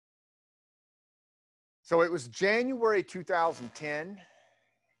So it was January 2010,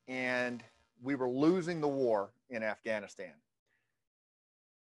 and we were losing the war in Afghanistan.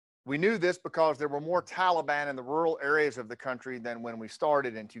 We knew this because there were more Taliban in the rural areas of the country than when we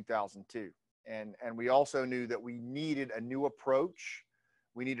started in 2002. And we also knew that we needed a new approach.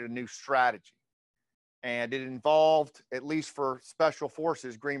 We needed a new strategy. And it involved, at least for Special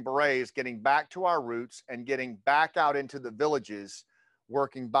Forces, Green Berets, getting back to our roots and getting back out into the villages,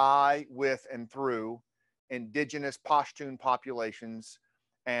 working by, with, and through indigenous Pashtun populations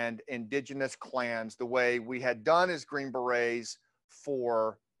and indigenous clans the way we had done as Green Berets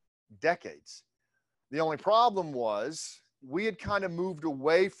for decades. The only problem was we had kind of moved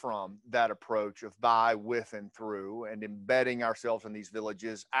away from that approach of by, with, and through and embedding ourselves in these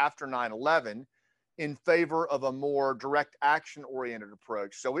villages after 9/11 in favor of a more direct action oriented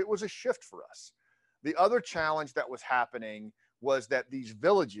approach. So it was a shift for us. The other challenge that was happening was that these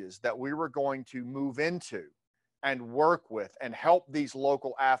villages that we were going to move into and work with and help these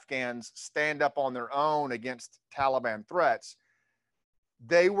local Afghans stand up on their own against Taliban threats,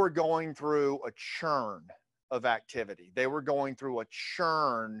 they were going through a churn of activity. They were going through a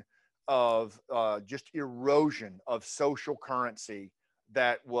churn of just erosion of social currency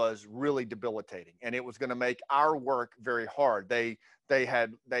that was really debilitating, and it was going to make our work very hard. They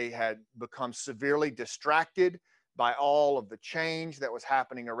had become severely distracted by all of the change that was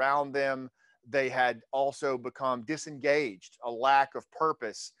happening around them. They had also become disengaged, a lack of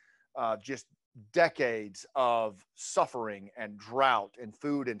purpose, just decades of suffering and drought and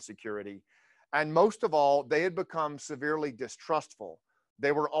food insecurity. And most of all, they had become severely distrustful.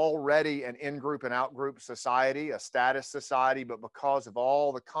 They were already an in-group and out-group society, a status society, but because of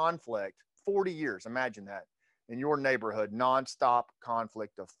all the conflict, 40 years, imagine that, in your neighborhood, nonstop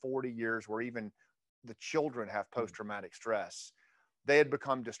conflict of 40 years where even the children have post-traumatic stress. They had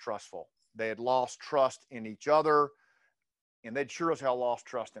become distrustful. They had lost trust in each other, and they'd sure as hell lost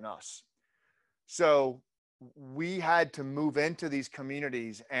trust in us. So we had to move into these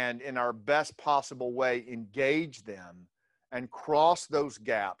communities and in our best possible way, engage them and cross those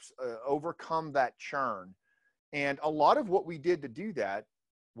gaps, overcome that churn. And a lot of what we did to do that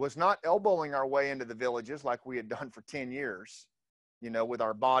was not elbowing our way into the villages like we had done for 10 years, you know, with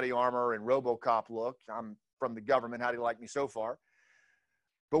our body armor and RoboCop look. I'm from the government. How do you like me so far?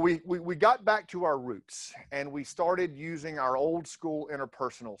 But we got back to our roots, and we started using our old school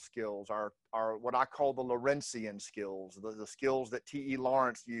interpersonal skills, our what I call the Lawrenceian skills, the skills that T.E.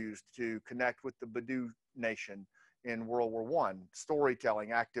 Lawrence used to connect with the Badu Nation in World War I: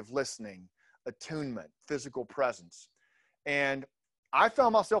 storytelling, active listening, attunement, physical presence. And I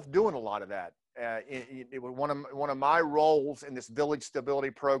found myself doing a lot of that. It was one of my roles in this village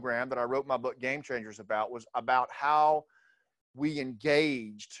stability program that I wrote my book Game Changers about, was about how we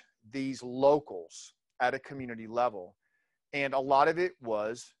engaged these locals at a community level. And a lot of it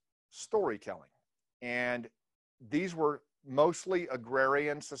was storytelling. And these were mostly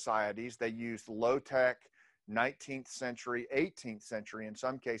agrarian societies. They used low-tech 19th century, 18th century, in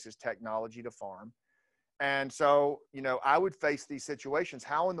some cases, technology to farm. And so, you know, I would face these situations.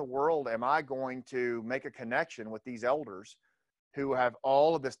 How in the world am I going to make a connection with these elders who have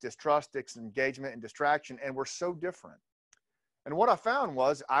all of this distrust, disengagement, and distraction, and we're so different? And what I found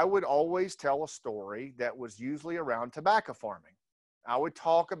was I would always tell a story that was usually around tobacco farming. I would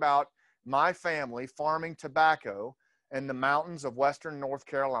talk about my family farming tobacco in the mountains of Western North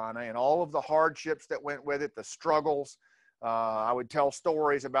Carolina and all of the hardships that went with it, the struggles. I would tell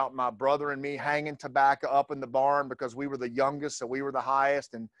stories about my brother and me hanging tobacco up in the barn because we were the youngest, so we were the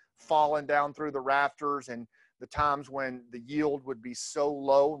highest, and falling down through the rafters, and the times when the yield would be so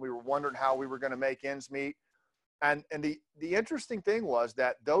low and we were wondering how we were going to make ends meet. And the interesting thing was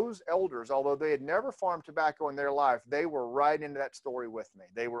that those elders, although they had never farmed tobacco in their life, they were right into that story with me.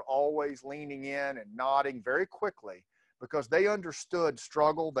 They were always leaning in and nodding very quickly because they understood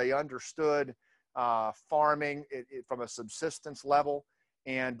struggle. They understood farming from a subsistence level.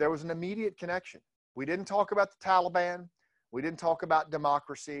 And there was an immediate connection. We didn't talk about the Taliban. We didn't talk about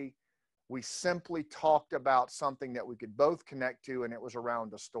democracy. We simply talked about something that we could both connect to, and it was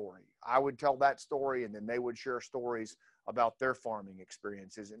around a story. I would tell that story, and then they would share stories about their farming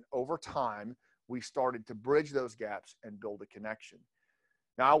experiences. And over time, we started to bridge those gaps and build a connection.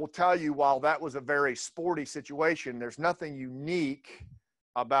 Now, I will tell you, while that was a very sporty situation, there's nothing unique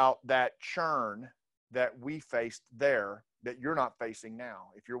about that churn that we faced there that you're not facing now.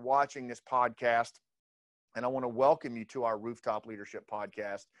 If you're watching this podcast, and I want to welcome you to our Rooftop Leadership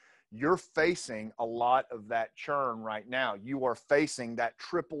podcast, you're facing a lot of that churn right now. You are facing that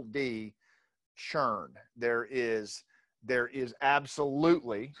triple D churn. There is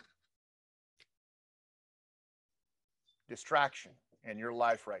absolutely distraction in your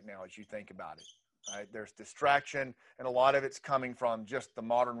life right now as you think about it. Right? There's distraction, and a lot of it's coming from just the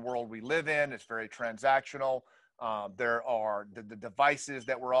modern world we live in. It's very transactional. There are the devices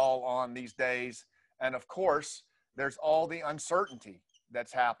that we're all on these days. And of course, there's all the uncertainty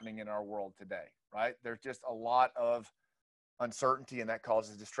that's happening in our world today, right? There's just a lot of uncertainty, and that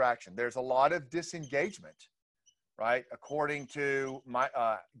causes distraction. There's a lot of disengagement, right? According to my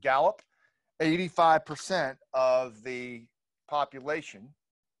Gallup, 85% of the population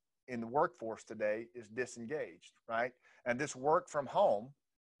in the workforce today is disengaged, right? And this work from home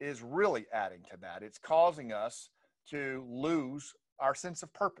is really adding to that. It's causing us to lose our sense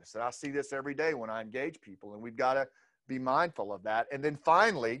of purpose. And I see this every day when I engage people, and we've got to be mindful of that. And then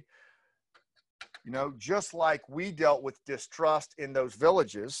finally, you know, just like we dealt with distrust in those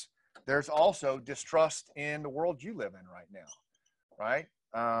villages, there's also distrust in the world you live in right now, right?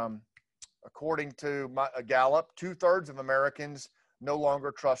 According to Gallup, 2/3 of Americans no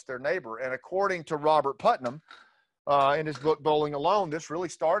longer trust their neighbor. And according to Robert Putnam, in his book, Bowling Alone, this really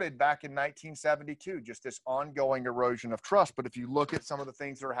started back in 1972, just this ongoing erosion of trust. But if you look at some of the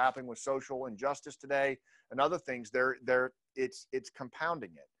things that are happening with social injustice today and other things, it's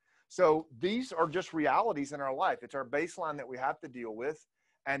compounding it. So these are just realities in our life. It's our baseline that we have to deal with,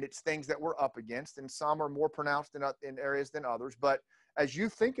 and it's things that we're up against, and some are more pronounced in areas than others. But as you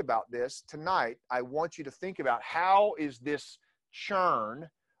think about this tonight, I want you to think about how is this churn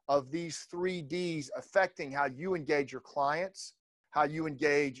of these 3 Ds affecting how you engage your clients, how you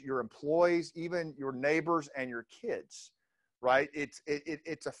engage your employees, even your neighbors and your kids, right? It's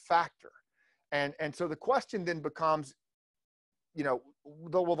a factor. And so the question then becomes, you know,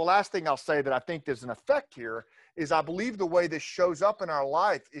 the last thing I'll say that I think there's an effect here is I believe the way this shows up in our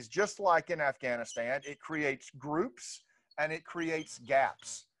life is just like in Afghanistan. It creates groups and it creates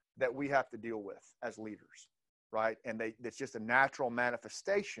gaps that we have to deal with as leaders, right? And it's just a natural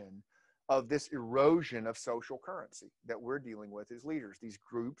manifestation of this erosion of social currency that we're dealing with as leaders, these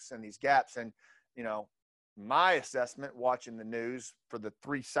groups and these gaps. And, you know, my assessment watching the news for the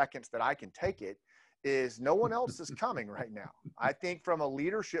 3 seconds that I can take it is no one else is coming right now. I think from a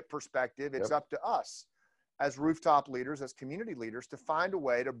leadership perspective, it's up to us as rooftop leaders, as community leaders, to find a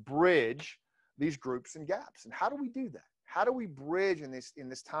way to bridge these groups and gaps. And how do we do that? How do we bridge in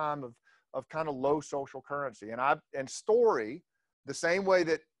this time of kind of low social currency? And story, the same way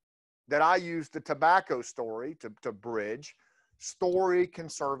that I use the tobacco story to bridge, story can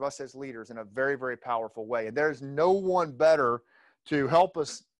serve us as leaders in a very, very powerful way. And there's no one better to help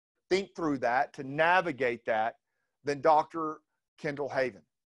us think through that, to navigate that, than Dr. Kendall Haven.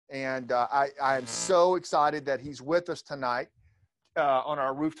 And I am so excited that he's with us tonight on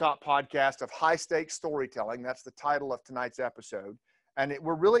our Rooftop podcast of High Stakes Storytelling. That's the title of tonight's episode. And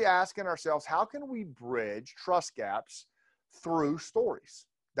we're really asking ourselves, how can we bridge trust gaps through stories?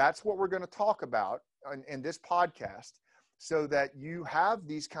 That's what we're going to talk about in this podcast, so that you have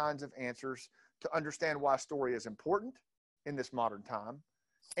these kinds of answers to understand why story is important in this modern time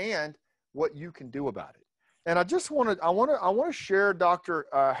and what you can do about it. And I want to share Dr.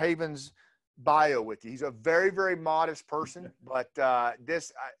 Haven's bio with you. He's a very, very modest person, but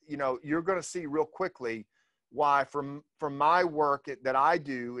you know, you're going to see real quickly why from my work that I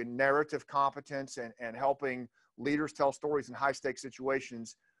do in narrative competence and helping leaders tell stories in high stakes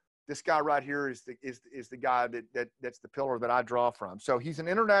situations, this guy right here is the guy that's the pillar that I draw from. So he's an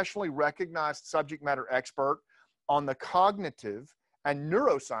internationally recognized subject matter expert on the cognitive and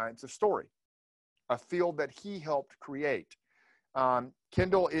neuroscience of story, a field that he helped create.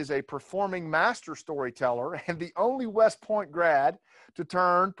 Kendall is a performing master storyteller and the only West Point grad to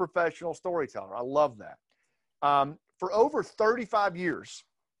turn professional storyteller. I love that. For over 35 years,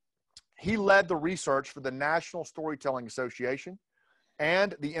 he led the research for the National Storytelling Association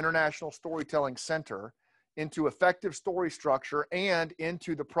and the International Storytelling Center into effective story structure and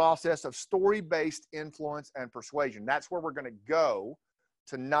into the process of story-based influence and persuasion. That's where we're going to go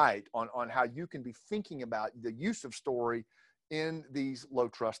tonight on how you can be thinking about the use of story in these low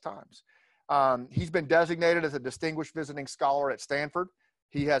trust times. He's been designated as a distinguished visiting scholar at Stanford.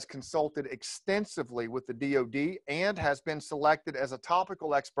 He has consulted extensively with the DoD and has been selected as a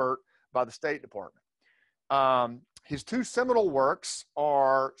topical expert by the State Department. His 2 seminal works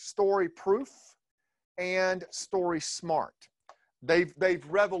are Story Proof and Story Smart. They've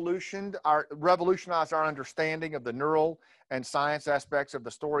revolutionized our understanding of the neural and science aspects of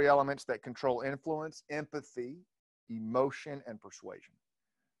the story elements that control influence, empathy, emotion, and persuasion.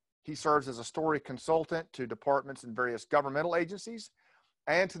 He serves as a story consultant to departments in various governmental agencies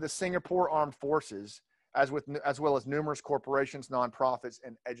and to the Singapore Armed Forces, as well as numerous corporations, nonprofits,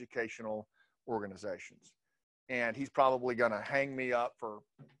 and educational organizations. and he's probably going to hang me up for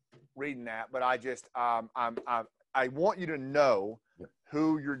reading that. But I just, I want you to know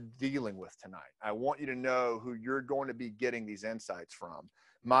who you're dealing with tonight. I want you to know who you're going to be getting these insights from.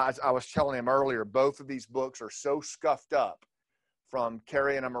 I was telling him earlier, both of these books are so scuffed up from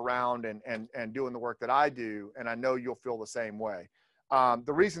carrying them around and doing the work that I do, and I know you'll feel the same way.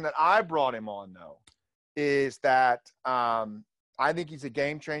 The reason that I brought him on, though, is that I think he's a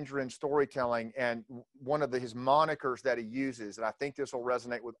game changer in storytelling, and one of his monikers that he uses, and I think this will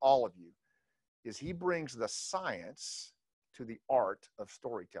resonate with all of you, is he brings the science to the art of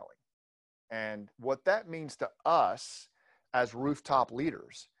storytelling. And what that means to us as rooftop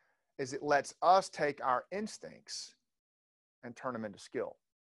leaders is it lets us take our instincts and turn them into skill.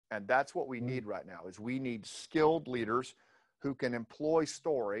 And that's what we need right now, is we need skilled leaders who can employ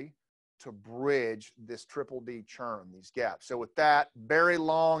story to bridge this triple D churn, these gaps. So with that very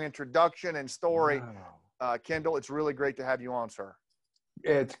long introduction and story, Kendall, it's really great to have you on, sir.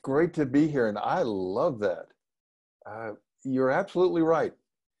 It's great to be here, and I love that. You're absolutely right.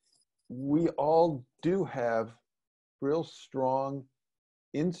 We all do have real strong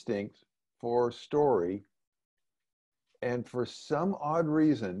instincts for story, and for some odd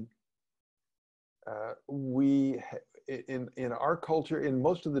reason, in our culture, in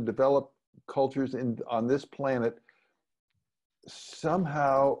most of the developed cultures on this planet,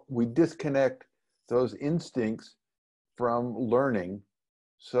 somehow we disconnect those instincts from learning,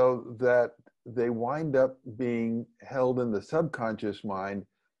 so that they wind up being held in the subconscious mind.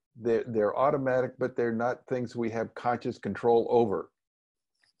 They're automatic, but they're not things we have conscious control over.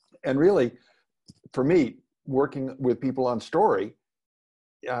 And really, for me, working with people on story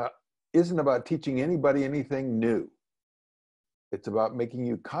isn't about teaching anybody anything new. It's about making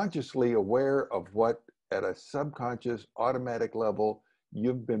you consciously aware of what, at a subconscious, automatic level,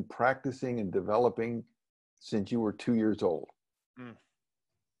 you've been practicing and developing since you were 2 years old.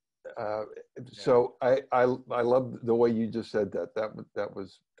 So I love the way you just said that.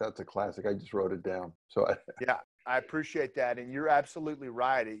 That's a classic. I just wrote it down. So yeah, I appreciate that, and you're absolutely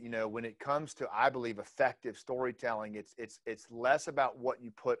right. You know, when it comes to, I believe, effective storytelling, it's less about what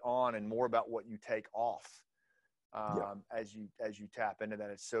you put on and more about what you take off. As you tap into that.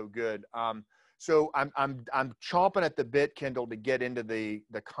 It's so good. So I'm chomping at the bit, Kendall, to get into the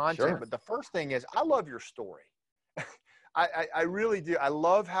content. Sure. But the first thing is, I love your story. I really do. I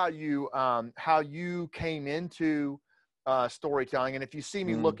love how you came into storytelling. And if you see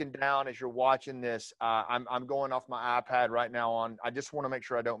me looking down as you're watching this, I'm going off my iPad right now I just want to make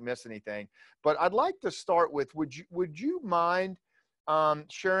sure I don't miss anything. But I'd like to start with, would you mind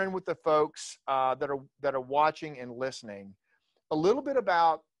sharing with the folks that are watching and listening a little bit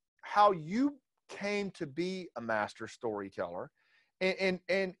about how you came to be a master storyteller, and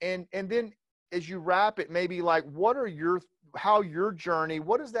then as you wrap it, maybe like, how your journey,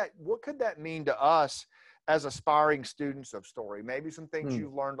 what could that mean to us as aspiring students of story? Maybe some things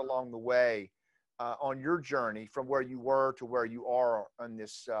you've learned along the way on your journey from where you were to where you are on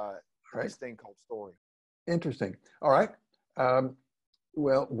this this thing called story. Interesting. All right.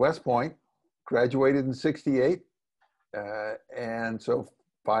 Well, West Point, graduated in '68, and so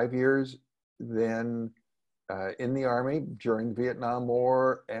 5 years then in the Army during the Vietnam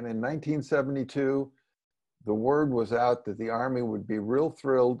War. And in 1972, the word was out that the Army would be real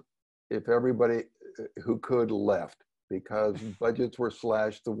thrilled if everybody who could left, because budgets were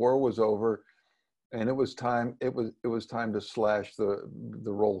slashed, the war was over, and it was time to slash the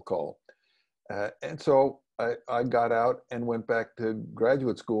roll call. And so I got out and went back to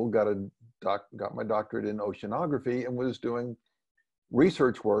graduate school, got my doctorate in oceanography, and was doing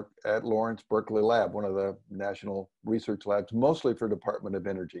research work at Lawrence Berkeley Lab, one of the national research labs, mostly for Department of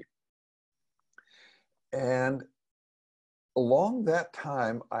Energy. And along that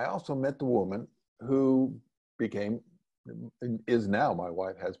time, I also met the woman who is now my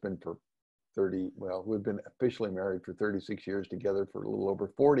wife, has been for we've been officially married for 36 years, together for a little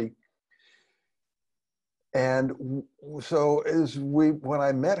over 40. And so when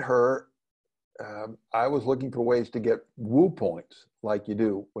I met her, I was looking for ways to get woo points like you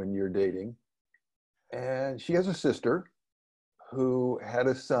do when you're dating. And she has a sister who had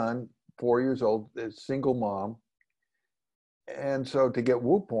a son, 4 years old, a single mom. And so to get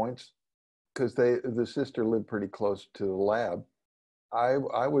woo points, because the sister lived pretty close to the lab,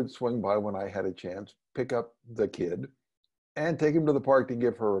 I would swing by when I had a chance, pick up the kid, and take him to the park to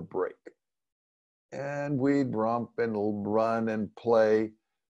give her a break. And we'd romp and run and play.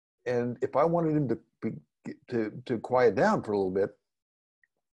 And if I wanted him to quiet down for a little bit,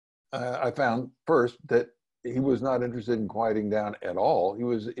 I found first that he was not interested in quieting down at all. He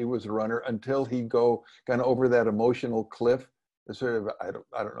was a runner until he'd go kind of over that emotional cliff, the sort of, I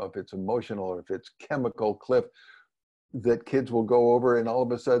don't know if it's emotional or if it's chemical cliff that kids will go over, and all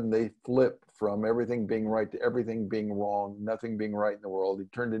of a sudden they flip from everything being right to everything being wrong, nothing being right in the world. He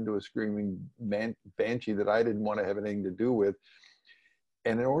turned into a screaming banshee that I didn't want to have anything to do with.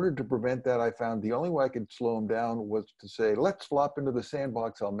 And in order to prevent that, I found the only way I could slow him down was to say, let's flop into the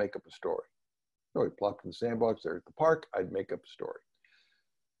sandbox, I'll make up a story. So he plopped in the sandbox there at the park, I'd make up a story.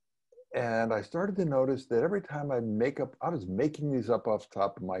 And I started to notice that every time I'd make up, I was making these up off the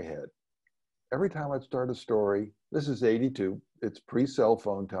top of my head. Every time I'd start a story, this is 82, it's pre-cell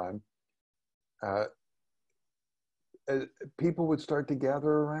phone time, people would start to gather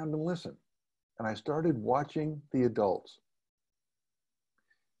around and listen. And I started watching the adults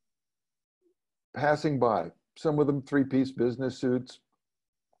passing by, some of them three-piece business suits,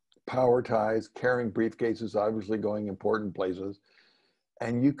 power ties, carrying briefcases, obviously going important places.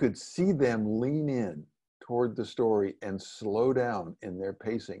 And you could see them lean in toward the story and slow down in their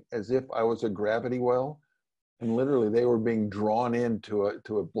pacing as if I was a gravity well. And literally they were being drawn into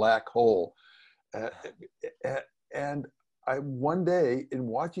a black hole. And I, one day in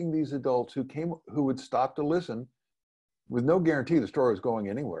watching these adults who would stop to listen with no guarantee the story was going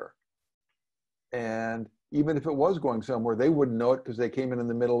anywhere. And even if it was going somewhere, they wouldn't know it because they came in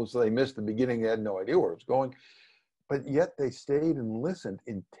the middle, so they missed the beginning. They had no idea where it was going. But yet they stayed and listened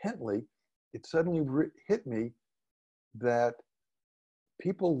intently. It suddenly hit me that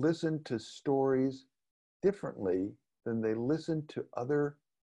people listen to stories differently than they listen to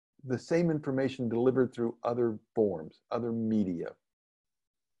the same information delivered through other forms, other media.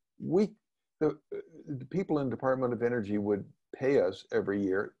 The people in the Department of Energy would pay us every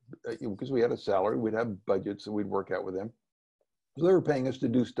year because we had a salary, we'd have budgets that we'd work out with them. So they were paying us to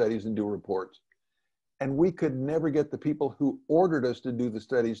do studies and do reports. And we could never get the people who ordered us to do the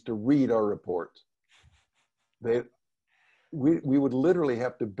studies to read our reports. We would literally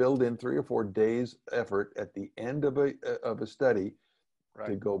have to build in 3 or 4 days effort at the end of a study, right,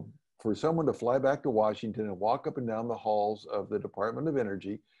 to go for someone to fly back to Washington and walk up and down the halls of the Department of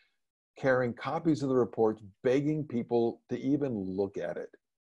Energy, carrying copies of the reports, begging people to even look at it.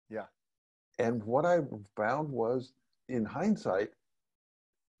 Yeah. And what I found was, in hindsight,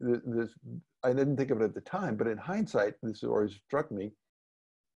 I didn't think of it at the time, but in hindsight, this always struck me.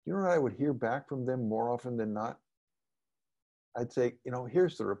 You know what I would hear back from them more often than not? I'd say,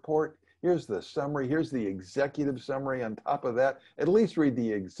 here's the report, here's the summary, here's the executive summary on top of that. At least read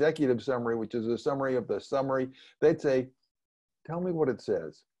the executive summary, which is a summary of the summary. They'd say, tell me what it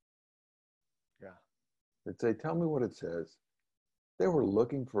says. Yeah. They'd say, tell me what it says. They were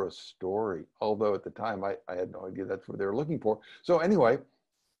looking for a story, although at the time I had no idea that's what they were looking for. So anyway,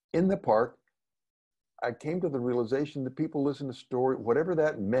 in the park, I came to the realization that people listen to story, whatever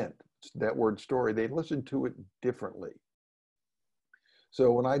that meant, that word story, they listened to it differently.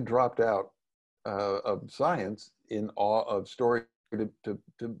 So when I dropped out of science in awe of story to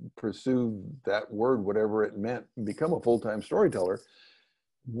pursue that word, whatever it meant, and become a full-time storyteller,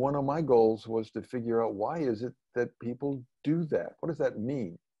 one of my goals was to figure out, why is it that people do that? What does that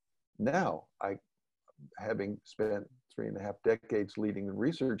mean? Now, having spent 3.5 decades leading the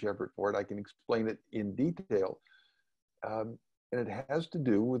research effort for it, I can explain it in detail. And it has to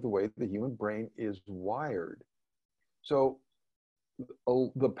do with the way the human brain is wired. So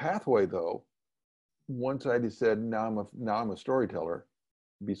the pathway, though, once I decided now I'm a storyteller,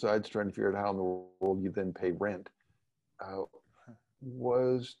 besides trying to figure out how in the world you then pay rent,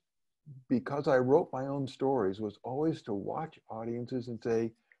 was because I wrote my own stories, was always to watch audiences and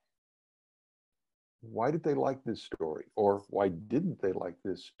say, why did they like this story? Or why didn't they like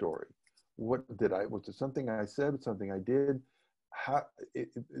this story? Was it something I said, something I did?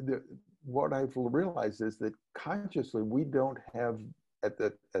 What I've realized is that consciously we don't have, at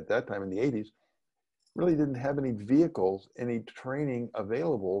that time in the 80s, really didn't have any vehicles, any training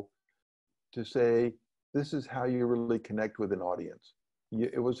available to say, this is how you really connect with an audience.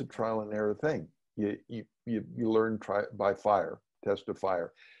 It was a trial and error thing. You learn by fire, test of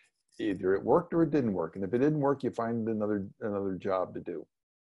fire. Either it worked or it didn't work. And if it didn't work, you find another job to do.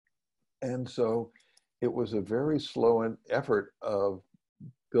 And so it was a very slow effort of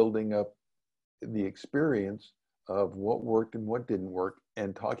building up the experience of what worked and what didn't work,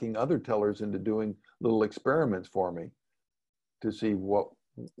 and talking other tellers into doing little experiments for me to see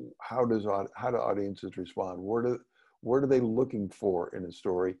how do audiences respond? What are they looking for in a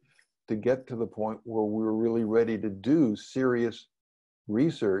story, to get to the point where we were really ready to do serious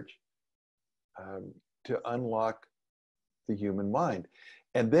research to unlock the human mind.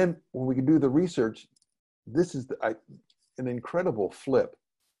 And then when we could do the research, this is an incredible flip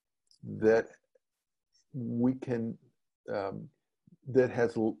that we can, that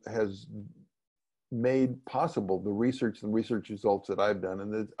has made possible the research and research results that I've done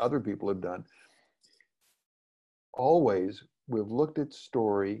and that other people have done. Always, we've looked at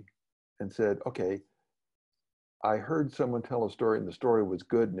story and said, okay, I heard someone tell a story and the story was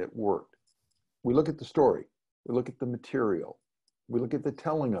good and it worked. We look at the story, we look at the material, we look at the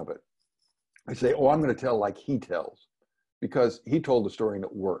telling of it. I say, oh, I'm going to tell like he tells because he told the story and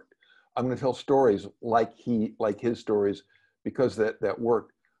it worked. I'm going to tell stories like his stories because that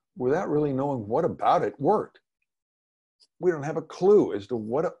worked, without really knowing what about it worked. We don't have a clue as to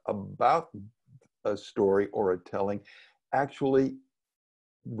what about a story or a telling actually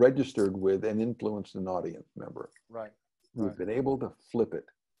registered with and influenced an audience member. Right. We've been able to flip it.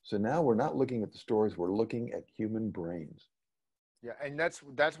 So now we're not looking at the stories, we're looking at human brains. Yeah, and that's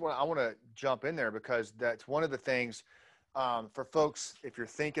what I want to jump in there, because that's one of the things for folks, if you're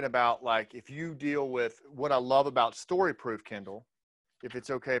thinking about, like, if you deal with what I love about Story Proof, Kendall, if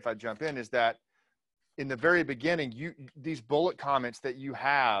it's okay if I jump in, is that in the very beginning, these bullet comments that you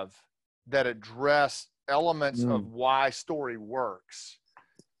have that address elements of why story works,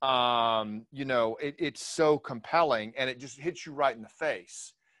 you know, it's so compelling and it just hits you right in the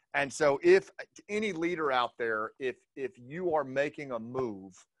face. And so if any leader out there, if you are making a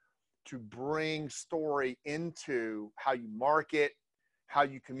move to bring story into how you market, how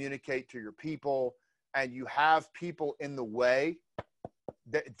you communicate to your people, and you have people in the way,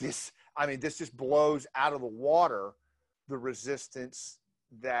 this just blows out of the water the resistance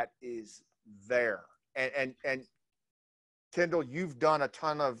that is there. And Kendall, you've done a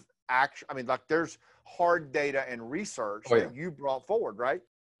ton of action. I mean, like, there's hard data and research that you brought forward, right?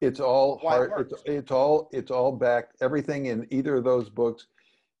 It's all hard. It's all backed. Everything in either of those books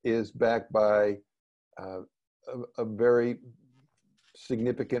is backed by a very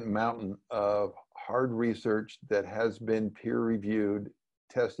significant mountain of hard research that has been peer reviewed,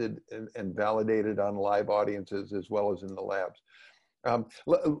 tested, and validated on live audiences as well as in the labs.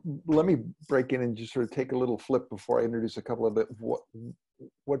 Let me break in and just sort of take a little flip before I introduce a couple of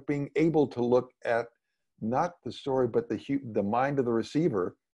what being able to look at not the story but the mind of the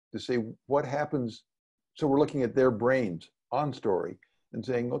receiver to say what happens. So we're looking at their brains on story and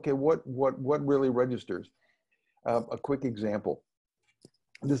saying, okay, what really registers? A quick example.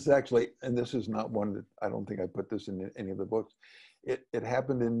 This is actually, and this is not one that I don't think I put this in any of the books. It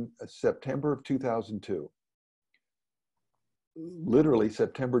happened in September of 2002. Literally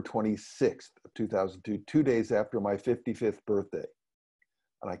September 26th of 2002, 2 days after my 55th birthday.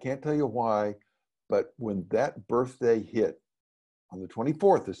 And I can't tell you why, but when that birthday hit on the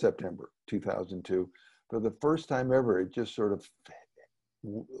 24th of September 2002, for the first time ever, it just sort of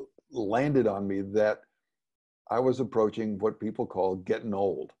landed on me that I was approaching what people call getting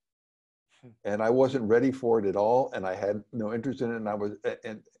old. And I wasn't ready for it at all, and I had no interest in it. And I was,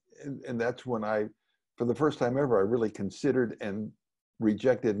 and that's when for the first time ever, I really considered and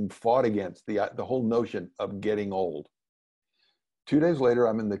rejected and fought against the whole notion of getting old. 2 days later,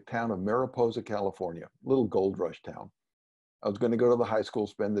 I'm in the town of Mariposa, California, little gold rush town. I was going to go to the high school,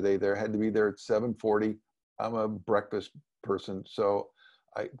 spend the day there. Had to be there at 7:40. I'm a breakfast person, so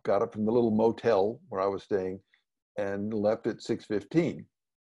I got up from the little motel where I was staying and left at 6:15,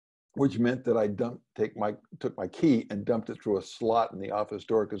 which meant that I took my key and dumped it through a slot in the office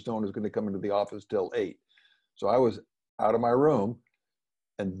door because no one was going to come into the office till 8. So I was out of my room,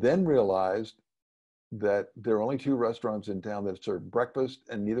 and then realized that there are only 2 restaurants in town that serve breakfast,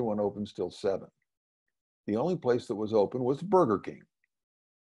 and neither one opens till 7. The only place that was open was Burger King.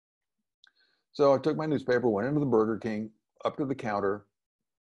 So I took my newspaper, went into the Burger King, up to the counter,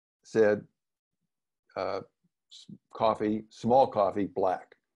 said, coffee, small coffee,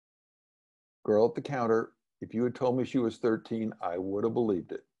 black. Girl at the counter, if you had told me she was 13, I would have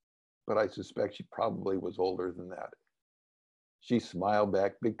believed it. But I suspect she probably was older than that. She smiled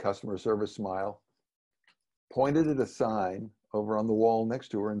back, big customer service smile, pointed at a sign over on the wall next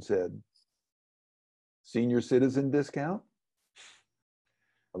to her and said, senior citizen discount?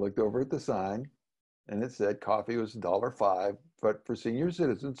 I looked over at the sign and it said coffee was $1.05, but for senior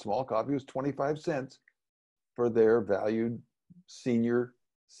citizens, small coffee was 25 cents for their valued senior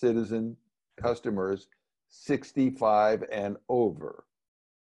citizen customers 65 and over.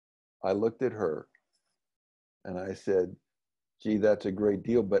 I looked at her and I said, gee, that's a great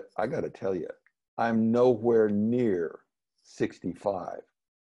deal, but I got to tell you, I'm nowhere near 65.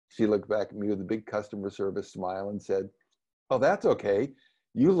 She looked back at me with a big customer service smile and said, oh, that's okay.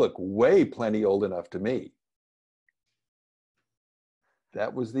 You look way plenty old enough to me.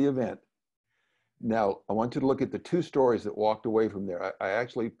 That was the event. Now, I want you to look at the two stories that walked away from there. I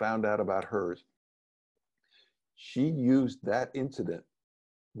actually found out about hers. She used that incident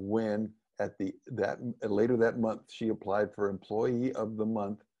when later that month, she applied for Employee of the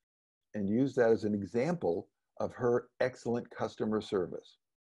Month and used that as an example of her excellent customer service.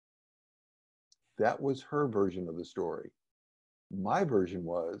 That was her version of the story. My version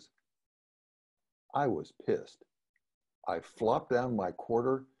was, I was pissed. I flopped down my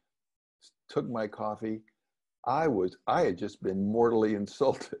quarter, took my coffee. I had just been mortally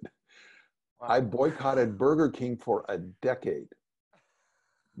insulted. Wow. I boycotted Burger King for a decade.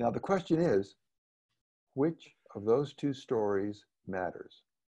 Now the question is, which of those two stories matters?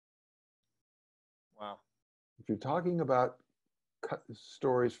 Wow. If you're talking about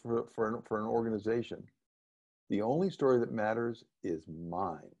stories for an organization, the only story that matters is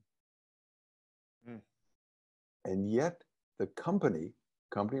mine. And yet the company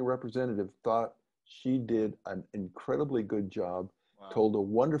representative thought she did an incredibly good job, told a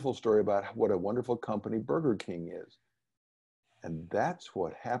wonderful story about what a wonderful company Burger King is. And that's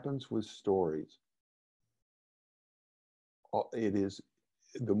what happens with stories. It is,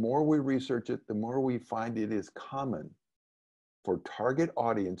 the more we research it, the more we find it is common for target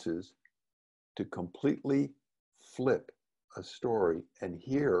audiences to completely flip a story and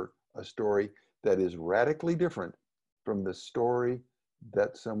hear a story that is radically different from the story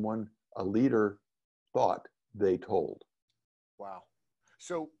that a leader thought they told. Wow.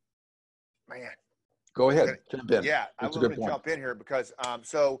 So, man. Go ahead, jump in. Yeah, I want to jump in here because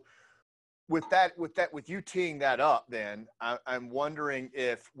so with you teeing that up, then I'm wondering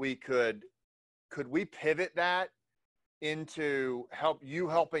if could we pivot that into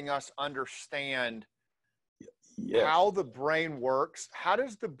helping us understand how the brain works. How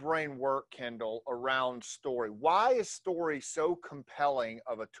does the brain work, Kendall, around story? Why is story so compelling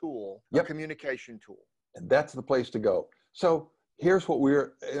of a tool, a communication tool? And that's the place to go. So here's what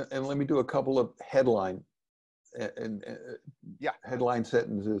and let me do a couple of headline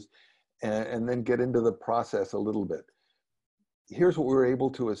sentences and then get into the process a little bit. Here's what we were able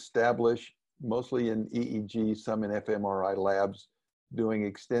to establish, mostly in EEG, some in fMRI labs, doing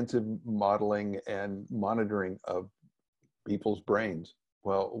extensive modeling and monitoring of people's brains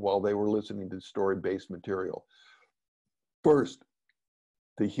while they were listening to story-based material. First,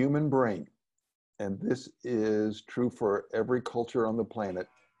 the human brain, and this is true for every culture on the planet,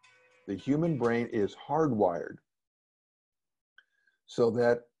 the human brain is hardwired so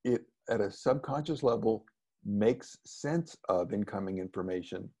that it, at a subconscious level, makes sense of incoming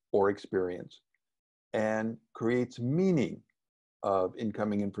information or experience and creates meaning of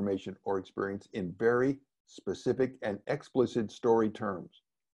incoming information or experience in very specific and explicit story terms.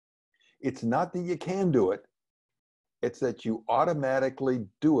 It's not that you can do it, it's that you automatically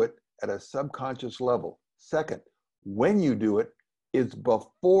do it at a subconscious level. Second, when you do it, it's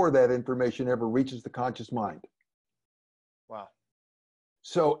before that information ever reaches the conscious mind. Wow.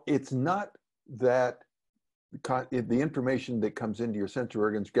 So it's not that the information that comes into your sensory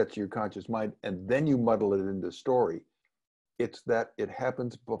organs gets to your conscious mind and then you muddle it into story. It's that it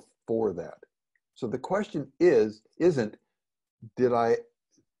happens before that. So the question isn't, did I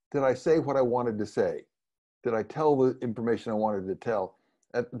say what I wanted to say? Did I tell the information I wanted to tell?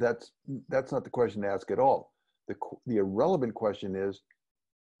 That's not the question to ask at all. The irrelevant question is,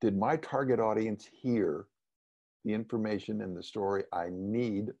 did my target audience hear the information and the story I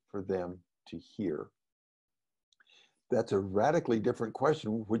need for them to hear? That's a radically different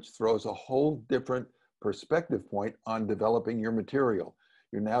question, which throws a whole different perspective point on developing your material.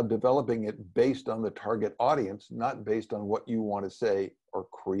 You're now developing it based on the target audience, not based on what you want to say or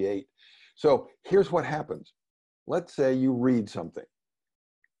create. So here's what happens. Let's say you read something.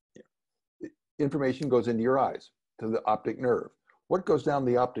 Information goes into your eyes, to the optic nerve. What goes down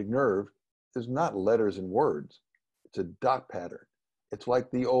the optic nerve is not letters and words. It's a dot pattern. It's like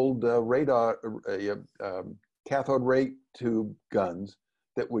the old radar, cathode ray tube guns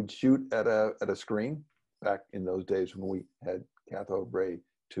that would shoot at a screen back in those days when we had cathode ray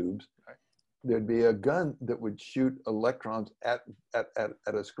tubes. Right. There'd be a gun that would shoot electrons at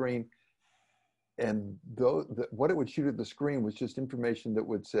a screen, and what it would shoot at the screen was just information that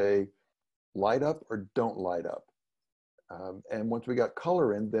would say light up or don't light up. And once we got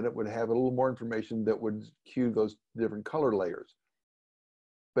color in, then it would have a little more information that would cue those different color layers.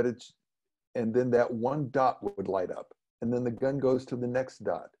 And then that one dot would light up, and then the gun goes to the next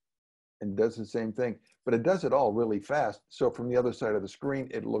dot and does the same thing, but it does it all really fast. So from the other side of the screen,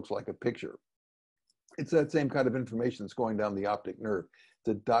 it looks like a picture. It's that same kind of information that's going down the optic nerve.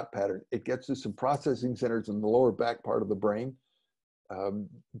 It's a dot pattern. It gets to some processing centers in the lower back part of the brain,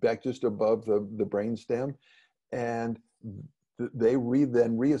 back just above the brain stem, and they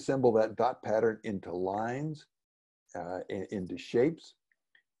then reassemble that dot pattern into lines, into shapes.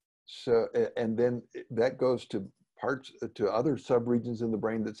 So, and then that goes to other subregions in the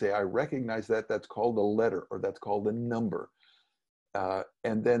brain that say, I recognize that, that's called a letter, or that's called a number.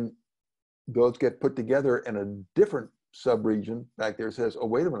 And then those get put together, and a different subregion back there says, oh,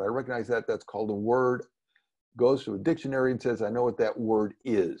 wait a minute, I recognize that, that's called a word, goes to a dictionary and says, I know what that word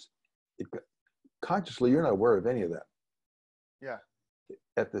is. Consciously, you're not aware of any of that. Yeah.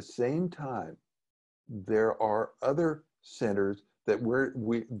 At the same time, there are other centers that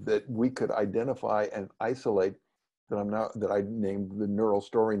we could identify and isolate, that I named the neural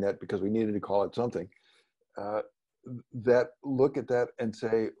story net because we needed to call it something, that look at that and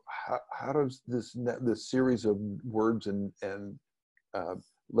say, how does this series of words and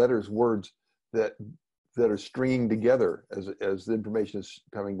letters, words that are stringing together as the information is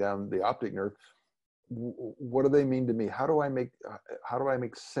coming down the optic nerve, what do they mean to me? How do I make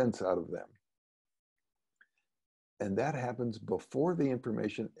sense out of them? And that happens before the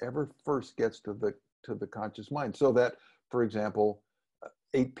information ever first gets to the conscious mind. So that, for example,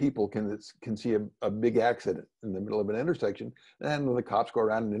 8 people can see a big accident in the middle of an intersection, and when the cops go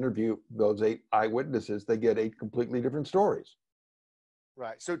around and interview those 8 eyewitnesses, they get 8 completely different stories.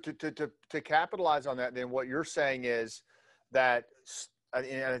 Right. So to capitalize on that, then what you're saying is that,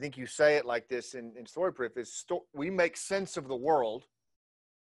 and I think you say it like this in Story Proof, is we make sense of the world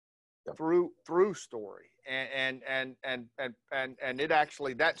through story, and it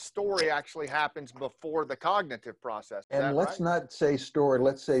actually, that story actually happens before the cognitive process. Is and let's right? not say story,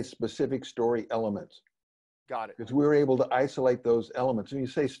 let's say specific story elements. Got it. Because we were able to isolate those elements. When you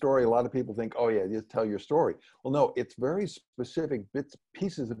say story, a lot of people think, oh yeah, just tell your story. Well, no, it's very specific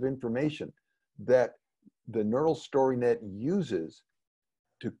pieces of information that the neural story net uses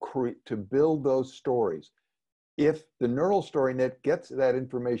to build those stories. If the neural story net gets that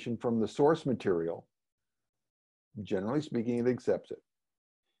information from the source material, generally speaking, it accepts it.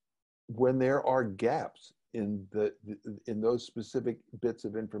 When there are gaps in those specific bits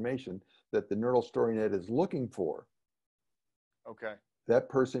of information that the neural story net is looking for, okay, that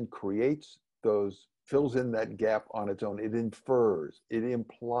person creates those, fills in that gap on its own. It infers, it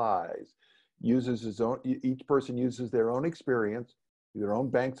implies, uses its own, each person uses their own experience, their own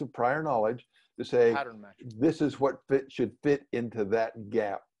banks of prior knowledge to say, this is what should fit into that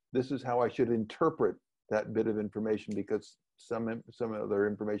gap. This is how I should interpret that bit of information because some other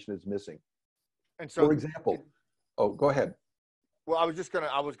information is missing. And so, for example, go ahead. Well, I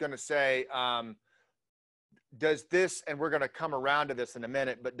was gonna say, does this, and we're gonna come around to this in a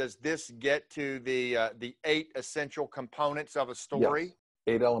minute, but does this get to the 8 essential components of a story? Yes,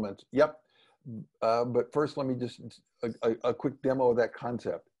 8 elements. Yep. But first, let me just a quick demo of that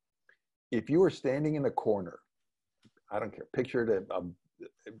concept. If you were standing in a corner, I don't care, picture a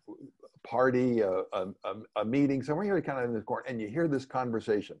party, a meeting, somewhere you're kind of in this corner, and you hear this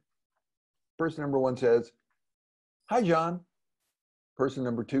conversation. Person number 1 says, "Hi, John." Person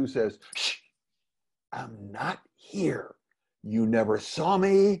number 2 says, "Shh, I'm not here. You never saw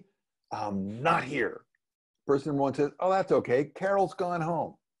me. I'm not here." Person number 1 says, "Oh, that's okay. Carol's gone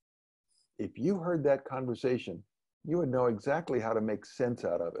home." If you heard that conversation, you would know exactly how to make sense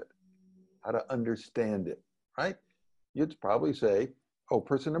out of it, how to understand it, right? You'd probably say, oh,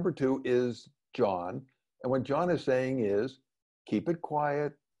 person number 2 is John. And what John is saying is, keep it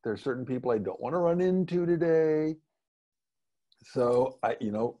quiet. There are certain people I don't want to run into today. So I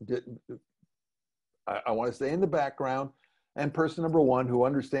want to stay in the background. And person number 1 who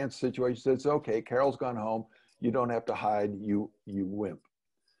understands the situation says, okay, Carol's gone home. You don't have to hide, you wimp,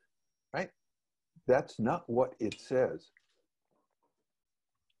 right? That's not what it says.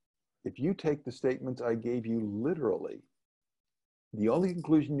 If you take the statements I gave you literally, the only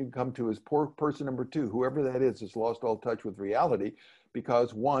conclusion you can come to is poor person number 2, whoever that is, has lost all touch with reality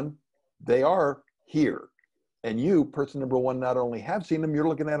because 1, they are here. And you, person number 1, not only have seen them, you're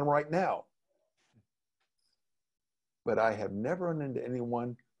looking at them right now. But I have never run into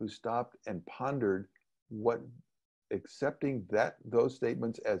anyone who stopped and pondered what accepting those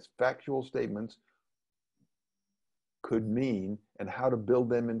statements as factual statements could mean and how to build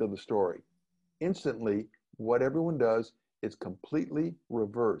them into the story. Instantly, what everyone does is completely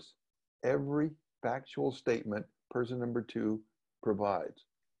reverse every factual statement person number 2 provides.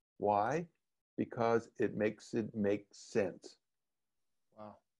 Why? Because it makes it make sense.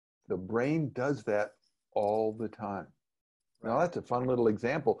 Wow. The brain does that all the time. Right. Now that's a fun little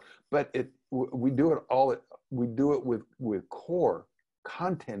example, but we do it with core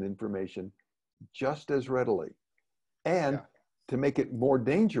content information just as readily. And to make it more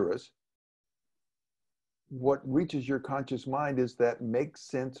dangerous, what reaches your conscious mind is that make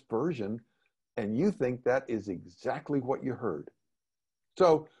sense version, and you think that is exactly what you heard.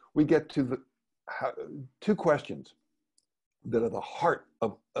 So we get to the two questions that are the heart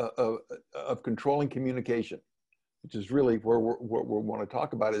of controlling communication, which is really where what we want to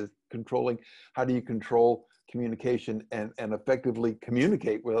talk about is controlling. How do you control communication and effectively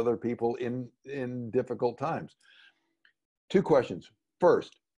communicate with other people in difficult times? Two questions.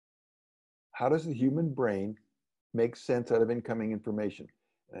 First, how does the human brain make sense out of incoming information?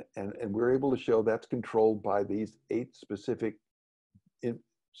 And we're able to show that's controlled by these 8 specific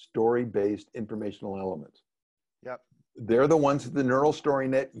story-based informational elements. Yep. They're the ones that the neural story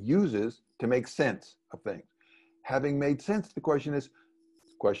net uses to make sense of things. Having made sense, the question is,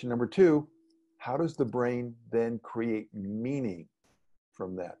 question number 2, how does the brain then create meaning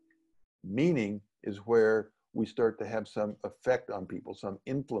from that? Meaning is where we start to have some effect on people, some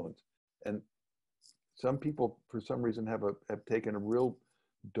influence. And some people, for some reason, have taken a real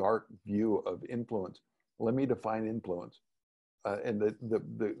dark view of influence. Let me define influence and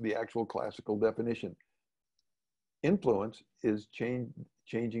the actual classical definition. Influence is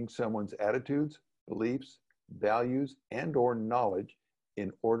changing someone's attitudes, beliefs, values, and or knowledge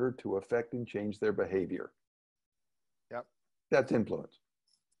in order to affect and change their behavior. Yep. That's influence.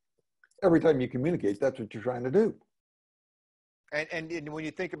 Every time you communicate, that's what you're trying to do. And when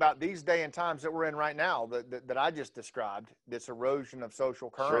you think about these day and times that we're in right now, that I just described, this erosion of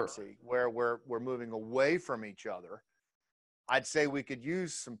social currency, Sure. where we're moving away from each other, I'd say we could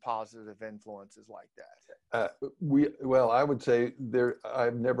use some positive influences like that. Well, I would say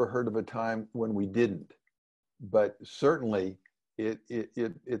I've never heard of a time when we didn't, but certainly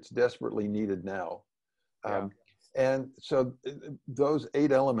it's desperately needed now. Yeah. And so those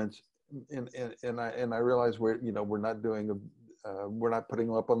 8 elements, and I realize we're not doing we're not putting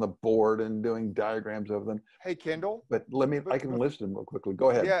them up on the board and doing diagrams of them. Hey, Kendall. But I can list them real quickly.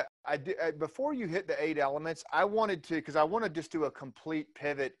 Go ahead. Yeah, before you hit the 8 elements, I wanted to, because I want to just do a complete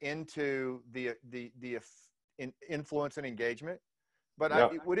pivot into the influence and engagement. But Yeah.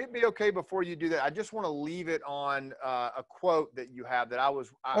 would it be okay before you do that? I just want to leave it on a quote that you have that I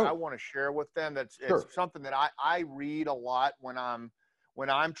want to share with them. Sure. It's something that I read a lot when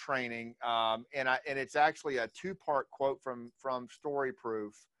I'm training, and it's actually a 2-part quote from Story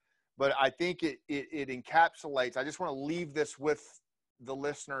Proof, but I think it encapsulates. I just want to leave this with the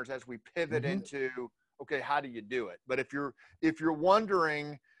listeners as we pivot into, okay, how do you do it? But if you're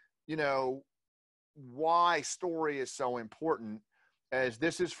wondering, why story is so important, as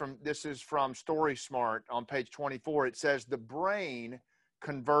this is from Story Smart on page 24, it says the brain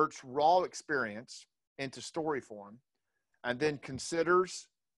converts raw experience into story form and then considers,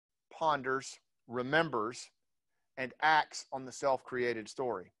 ponders, remembers, and acts on the self-created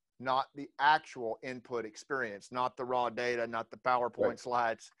story, not the actual input experience, not the raw data, not the PowerPoint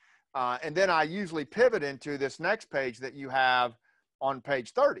slides. And then I usually pivot into this next page that you have on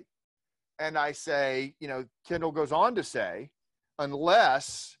page 30. And I say, Kendall goes on to say,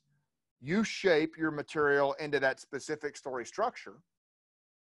 unless you shape your material into that specific story structure,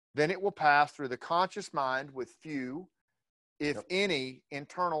 then it will pass through the conscious mind with few, if any,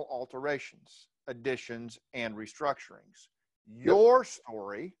 internal alterations, additions, and restructurings. Your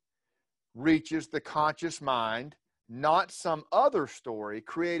story reaches the conscious mind, not some other story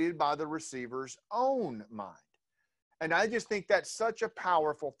created by the receiver's own mind. And I just think that's such a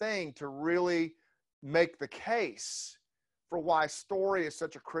powerful thing to really make the case for why story is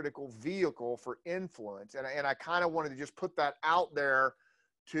such a critical vehicle for influence. And I kind of wanted to just put that out there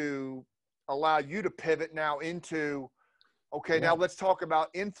to allow you to pivot now into, okay, now let's talk about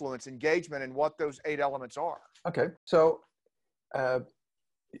influence, engagement, and what those 8 elements are. Okay, so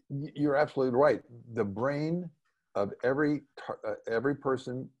you're absolutely right. The brain of every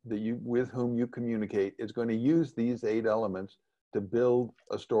person with whom you communicate is going to use these 8 elements to build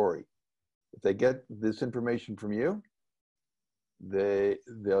a story. If they get this information from you,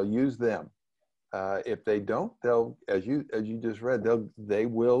 they'll use them. If they don't, they'll, as you just read, they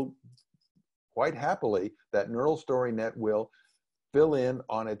will quite happily, that neural story net will fill in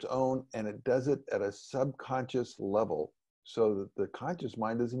on its own, and it does it at a subconscious level so that the conscious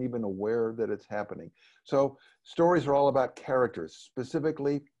mind isn't even aware that it's happening. So stories are all about characters,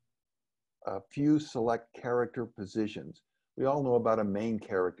 specifically a few select character positions. We all know about a main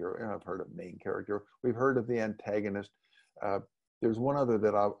character. I've heard of main character. We've heard of the antagonist. There's one other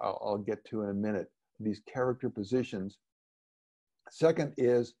that I'll get to in a minute, these character positions. Second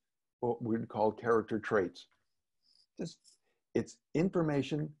is what we'd call character traits. It's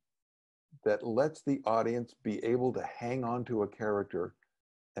information that lets the audience be able to hang on to a character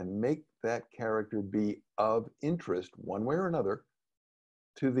and make that character be of interest, one way or another,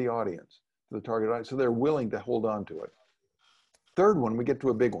 to the audience, to the target audience, so they're willing to hold on to it. Third one, we get to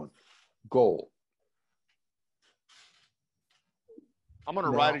a big one, goal. I'm going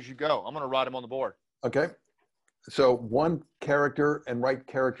to write as you go. I'm going to write them on the board. Okay. So one, character and right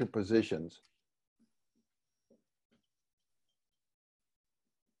character positions.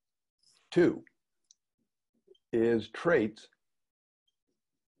 2 is traits.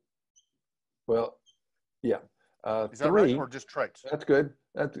 Well, yeah. Is that 3, right, or just traits? that's good.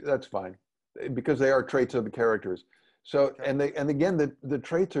 That's fine, because they are traits of the characters. So, Okay. and again, the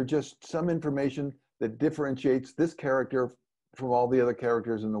traits are just some information that differentiates this character from all the other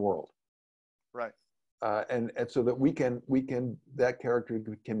characters in the world. Right. And so that that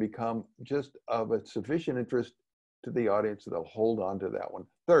character can become just of a sufficient interest to the audience that they'll hold on to that one.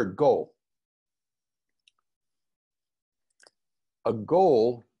 Third, goal. A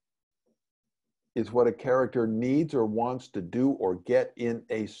goal is what a character needs or wants to do or get in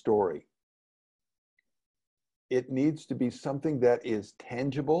a story. It needs to be something that is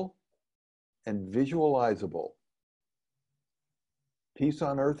tangible and visualizable. Peace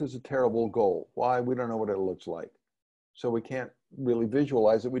on earth is a terrible goal. Why? We don't know what it looks like. So we can't really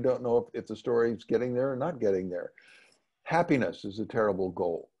visualize it. We don't know if the story is getting there or not getting there. Happiness is a terrible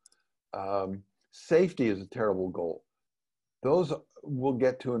goal. Safety is a terrible goal. Those we'll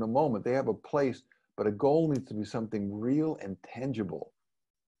get to in a moment. They have a place, but a goal needs to be something real and tangible.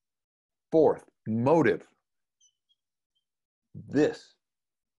 Fourth, motive. This,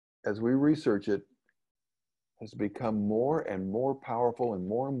 as we research it, has become more and more powerful and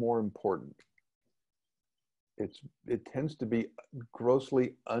more important. It tends to be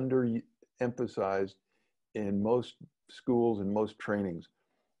grossly underemphasized in most schools and most trainings.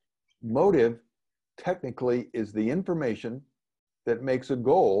 Motive technically is the information that makes a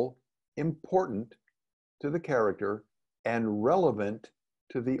goal important to the character and relevant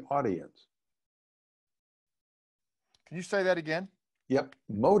to the audience. Can you say that again? Yep.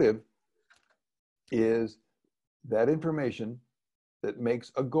 Motive is that information that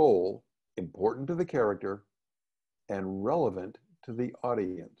makes a goal important to the character and relevant to the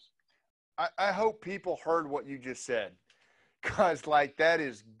audience. I hope people heard what you just said, because like that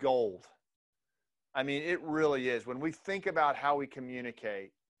is gold. I mean, it really is. When we think about how we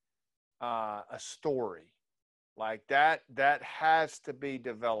communicate a story like that, that has to be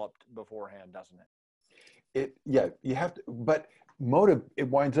developed beforehand, doesn't it? Yeah, you have to, but motive, it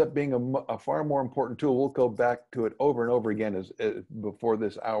winds up being a far more important tool. We'll go back to it over and over again as before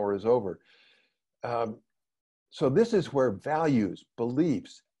this hour is over. So this is where values,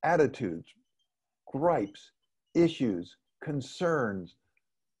 beliefs, attitudes, gripes, issues, concerns,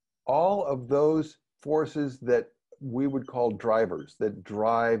 all of those forces that we would call drivers, that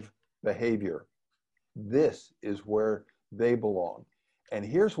drive behavior, this is where they belong. And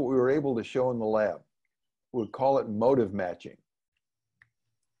here's what we were able to show in the lab. We'll call it motive matching.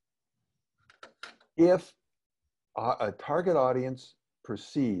 If a target audience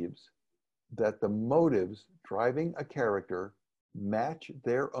perceives that the motives driving a character match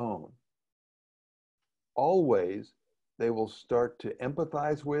their own, always they will start to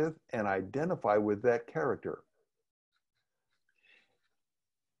empathize with and identify with that character.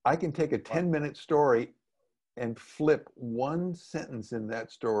 I can take a 10-minute story and flip one sentence in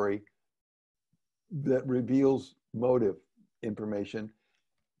that story that reveals motive information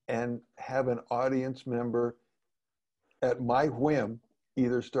and have an audience member at my whim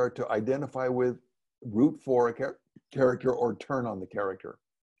either start to identify with, root for a character, or turn on the character.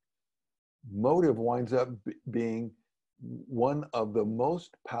 Motive winds up being one of the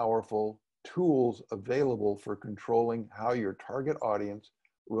most powerful tools available for controlling how your target audience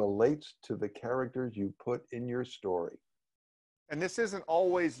relates to the characters you put in your story. And this isn't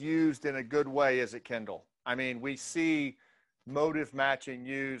always used in a good way, is it, Kendall? I mean, we see motive matching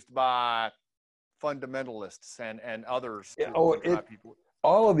used by fundamentalists and others. People.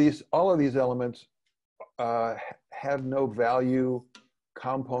 All of these elements have no value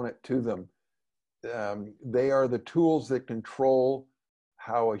component to them. They are the tools that control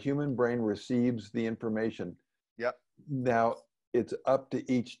how a human brain receives the information. Yep. Now, it's up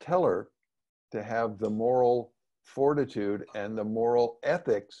to each teller to have the moral fortitude and the moral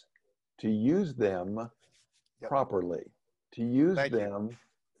ethics to use them properly, to use them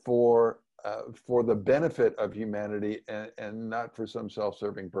for the benefit of humanity and not for some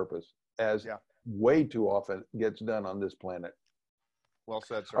self-serving purpose, as way too often gets done on this planet. Well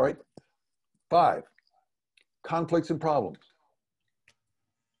said, sir. All right. 5, conflicts and problems.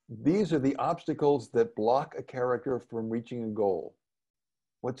 These are the obstacles that block a character from reaching a goal.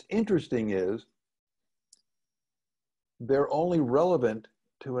 What's interesting is they're only relevant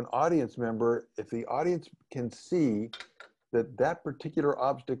to an audience member if the audience can see that that particular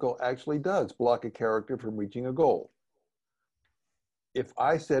obstacle actually does block a character from reaching a goal. If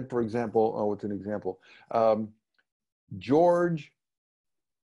I said, for example, oh, what's an example? George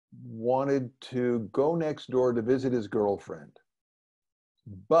wanted to go next door to visit his girlfriend,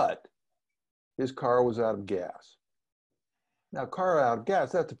 but his car was out of gas. Now, car out of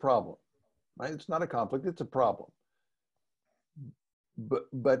gas, that's a problem, right? It's not a conflict, it's a problem.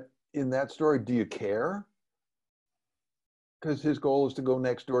 But in that story, do you care? Because his goal is to go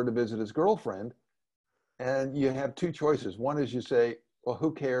next door to visit his girlfriend. And you have two choices. One is you say, well,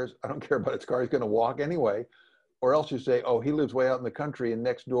 who cares? I don't care about his car. He's going to walk anyway. Or else you say, oh, he lives way out in the country and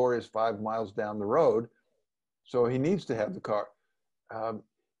next door is 5 miles down the road. So he needs to have the car.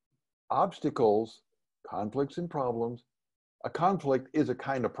 Obstacles, conflicts, and problems. A conflict is a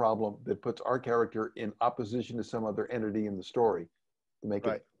kind of problem that puts our character in opposition to some other entity in the story to make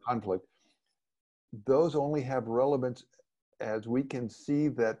it conflict. Those only have relevance as we can see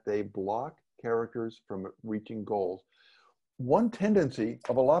that they block characters from reaching goals. One tendency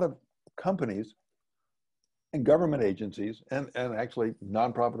of a lot of companies and government agencies and actually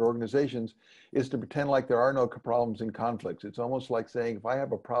nonprofit organizations is to pretend like there are no problems and conflicts. It's almost like saying, if I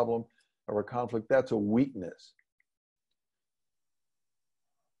have a problem or a conflict, that's a weakness.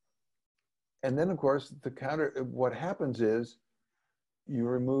 And then, of course, what happens is you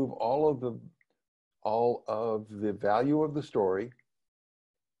remove all of the value of the story,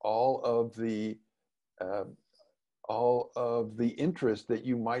 all of the interest that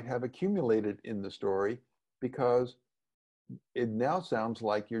you might have accumulated in the story, because it now sounds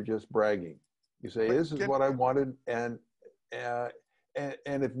like you're just bragging. You say, this is what I wanted, and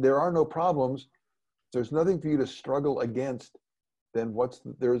if there are no problems, there's nothing for you to struggle against, then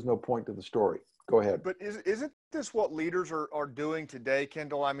there is no point to the story. Go ahead. But isn't this what leaders are doing today,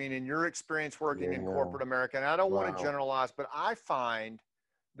 Kendall? I mean, in your experience working in corporate America, and I don't want to generalize, but I find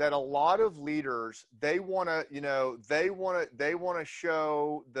that a lot of leaders, they want to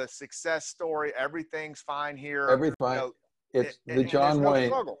show the success story. Everything's fine here. It's the John Wayne.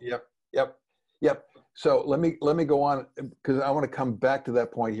 Struggle. Yep. So let me go on, because I want to come back to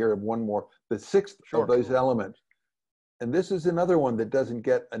that point here of one more. The sixth of those elements, and this is another one that doesn't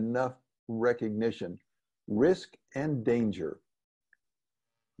get enough recognition: risk and danger.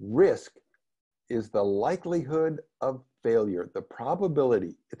 Risk is the likelihood of failure, the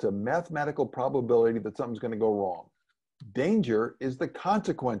probability. It's a mathematical probability that something's going to go wrong. Danger is the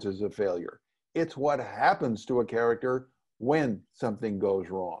consequences of failure. It's what happens to a character when something goes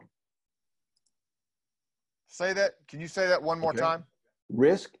wrong. Say that. Can you say that one more time?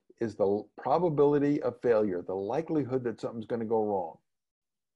 Risk is the probability of failure, the likelihood that something's going to go wrong.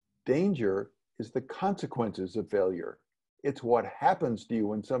 Danger is the consequences of failure. It's what happens to you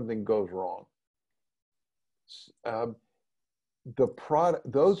when something goes wrong.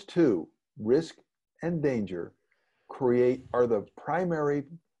 Those two, risk and danger, are the primary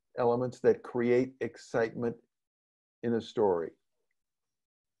elements that create excitement in a story.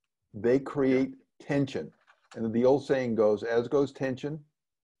 They create tension. And the old saying goes, as goes tension,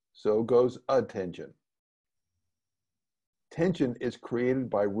 so goes attention. Tension is created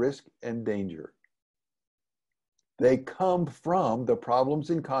by risk and danger. They come from the problems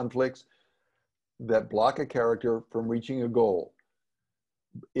and conflicts that block a character from reaching a goal.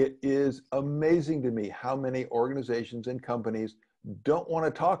 It is amazing to me how many organizations and companies don't want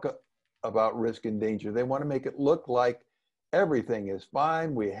to talk about risk and danger. They want to make it look like everything is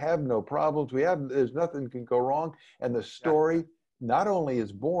fine. We have no problems. There's nothing can go wrong. And the story not only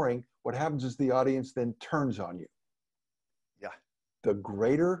is boring, what happens is the audience then turns on you. Yeah. The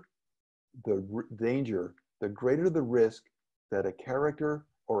greater the danger, the greater the risk that a character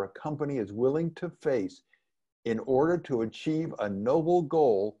or a company is willing to face in order to achieve a noble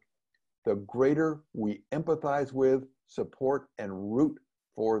goal, the greater we empathize with, support, and root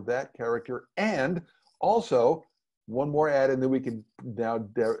for that character. And also, one more add, and then we can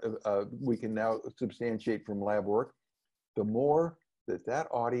now substantiate from lab work. The more that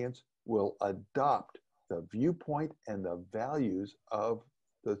audience will adopt the viewpoint and the values of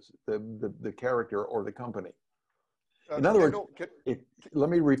the character or the company. In other words, let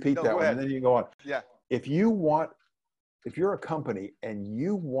me repeat that one, and then you can go on. Yeah. If you're a company and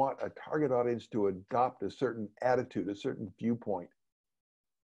you want a target audience to adopt a certain attitude, a certain viewpoint,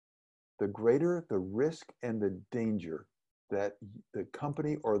 the greater the risk and the danger that the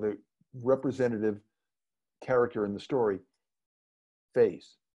company or the representative character in the story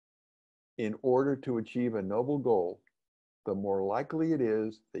face. in order to achieve a noble goal, the more likely it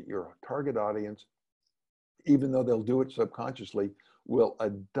is that your target audience, even though they'll do it subconsciously, will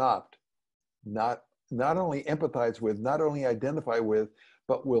adopt, not only empathize with, not only identify with,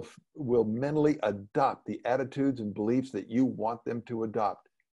 but will mentally adopt the attitudes and beliefs that you want them to adopt.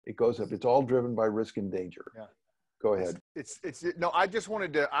 It goes up. It's all driven by risk and danger. Yeah. Go ahead. No, I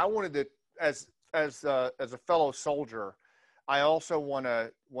wanted to, as a fellow soldier, I also want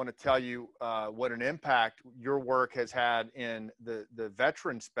to tell you what an impact your work has had in the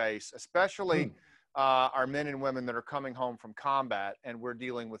veteran space, especially our men and women that are coming home from combat, and we're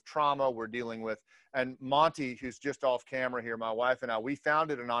dealing with trauma. We're dealing with, and Monty, who's just off camera here, my wife and I, we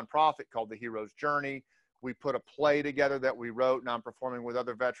founded a nonprofit called The Hero's Journey. We put a play together that we wrote, and I'm performing with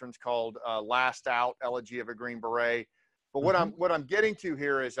other veterans called Last Out, Elegy of a Green Beret. But what I'm getting to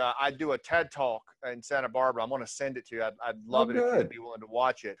here is I do a TED Talk in Santa Barbara. I'm going to send it to you. I'd love it if you'd be willing to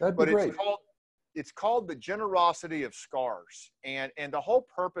watch it. That'd be great. It's called The Generosity of Scars. And the whole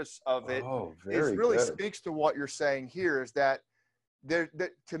purpose of it is really speaks to what you're saying here, is that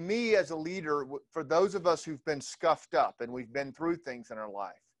to me as a leader, for those of us who've been scuffed up and we've been through things in our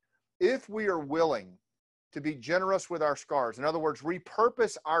life, if we are willing to be generous with our scars, in other words,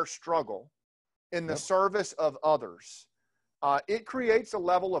 repurpose our struggle in the service of others, it creates a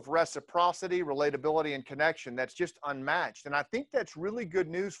level of reciprocity, relatability, and connection that's just unmatched. And I think that's really good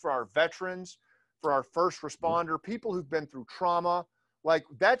news for our veterans, for our first responder, people who've been through trauma. Like,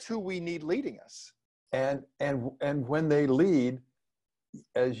 that's who we need leading us. And when they lead,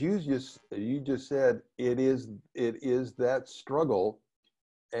 as you just said, it is that struggle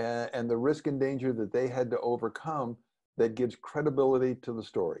and the risk and danger that they had to overcome that gives credibility to the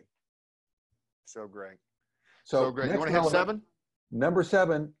story. So great. So great. You want to hit 7? Number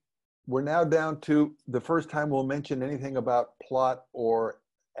 7, we're now down to the first time we'll mention anything about plot or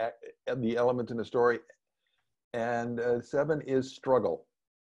the elements in the story. And 7 is struggle.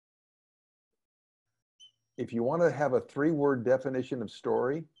 If you want to have a 3-word definition of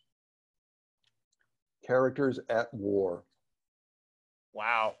story, characters at war.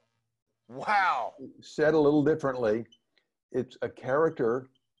 Wow. Wow. Said a little differently, it's a character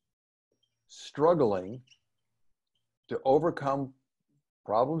struggling to overcome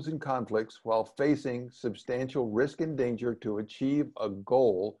problems and conflicts while facing substantial risk and danger to achieve a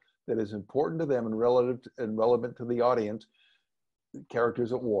goal that is important to them and relevant to the audience.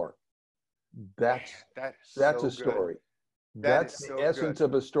 Characters at war. That's a story. That's the essence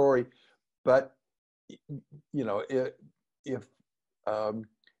of a story. But you know, if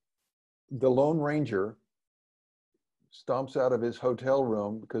the Lone Ranger stomps out of his hotel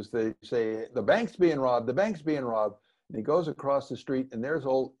room because they say the bank's being robbed, and he goes across the street and there's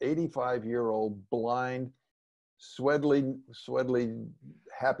old 85-year-old blind Swedley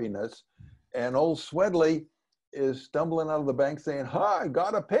happiness, and old Swedley is stumbling out of the bank saying, "Ha, I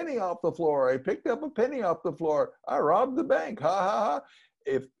got a penny off the floor. I picked up a penny off the floor. I robbed the bank. Ha ha ha."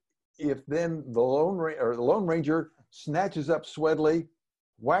 If then the Lone Ranger snatches up Swedley,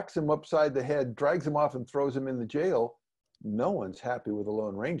 whacks him upside the head, drags him off and throws him in the jail, no one's happy with the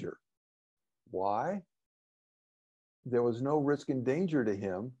Lone Ranger. Why? There was no risk and danger to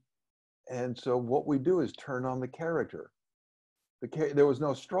him. And so what we do is turn on the character. There was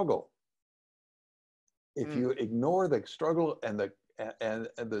no struggle. If you ignore the struggle and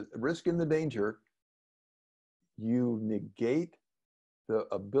the risk and the danger, you negate the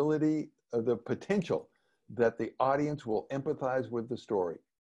ability of the potential that the audience will empathize with the story.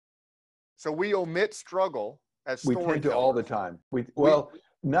 So we omit struggle as storytellers. We tend to all the time.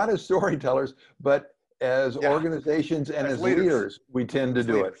 Not as storytellers, but as organizations and as leaders, we tend to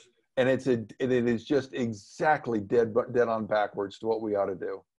do it. And it is just exactly dead on backwards to what we ought to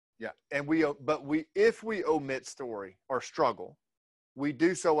do. Yeah, and if we omit story or struggle, we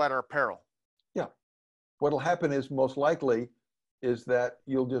do so at our peril. Yeah, what'll happen is most likely is that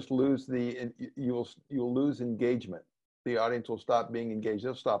you'll just lose you'll lose engagement. The audience will stop being engaged.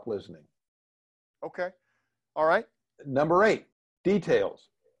 They'll stop listening. Okay, all right. Number 8, details.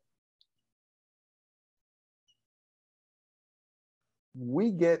 We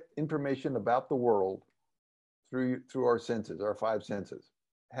get information about the world through our senses, our 5 senses.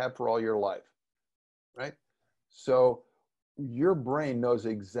 Have for all your life, right? So your brain knows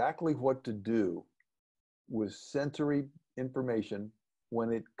exactly what to do with sensory information when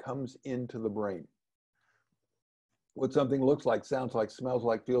it comes into the brain. What something looks like, sounds like, smells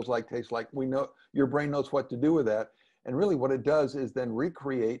like, feels like, tastes like, we know your brain knows what to do with that. And really what it does is then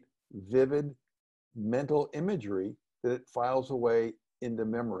recreate vivid mental imagery that it files away into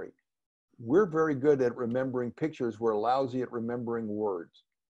memory. We're very good at remembering pictures. We're lousy at remembering words.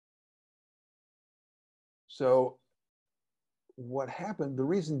 So what happened, the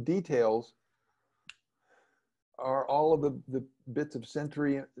reason details are all of the bits of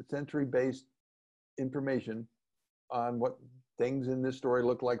sensory-based information on what things in this story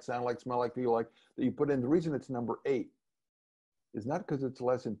look like, sound like, smell like, feel like, that you put in. The reason it's number 8 is not because it's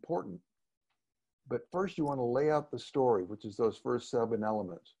less important, but first you want to lay out the story, which is those first 7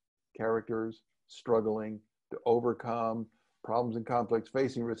 elements: characters, struggling to overcome problems and conflicts,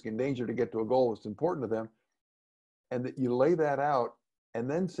 facing risk and danger to get to a goal that's important to them. And that you lay that out and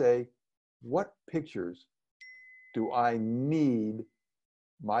then say, what pictures do I need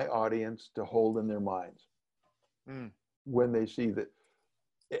my audience to hold in their minds when they see that?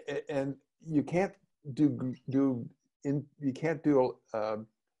 And you can't do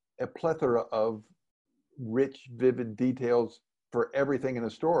a plethora of rich, vivid details for everything in a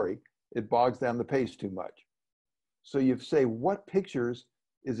story. It bogs down the pace too much. So you say, what pictures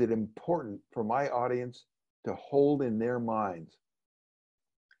is it important for my audience to hold in their minds?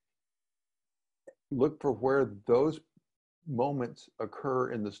 Look for where those moments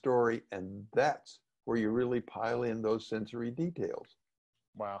occur in the story, and that's where you really pile in those sensory details.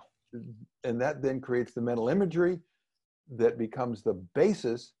 Wow. And that then creates the mental imagery that becomes the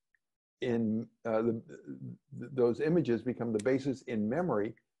basis in those images become the basis in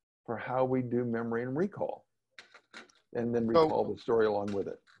memory for how we do memory and recall, and then recall the story along with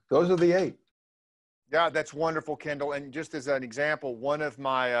it. Those are the 8. Yeah, that's wonderful, Kendall. And just as an example, one of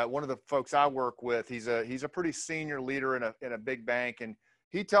the folks I work with, he's a pretty senior leader in a big bank, and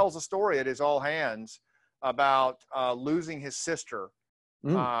he tells a story at his all hands about losing his sister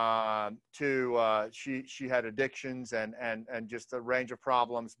to she had addictions and just a range of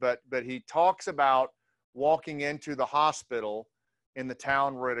problems. But he talks about walking into the hospital in the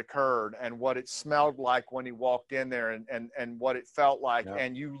town where it occurred and what it smelled like when he walked in there and what it felt like. Yeah.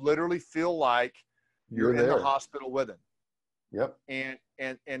 And you literally feel like you're in the hospital with him. Yep.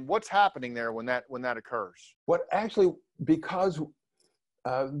 And what's happening there when that occurs? What actually, because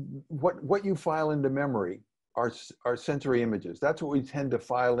what you file into memory are sensory images. That's what we tend to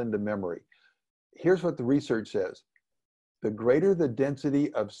file into memory. Here's what the research says: the greater the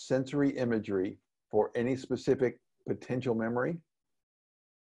density of sensory imagery for any specific potential memory,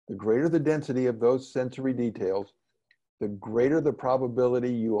 the greater the density of those sensory details, the greater the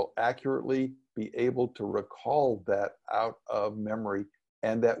probability you will accurately be able to recall that out of memory,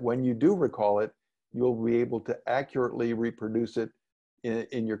 and that when you do recall it, you'll be able to accurately reproduce it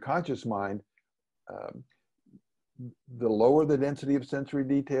in your conscious mind. The lower the density of sensory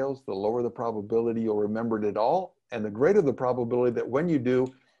details, the lower the probability you'll remember it all, and the greater the probability that when you do,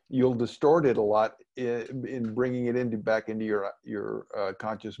 you'll distort it a lot in bringing it back into your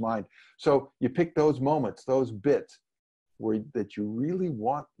conscious mind. So you pick those moments, those bits that you really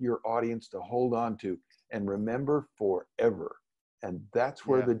want your audience to hold on to and remember forever, and that's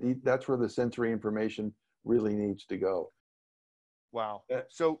where that's where the sensory information really needs to go. Wow.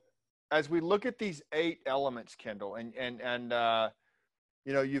 So as we look at these 8 elements, Kendall, and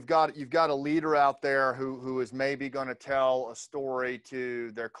you know, you've got a leader out there who is maybe going to tell a story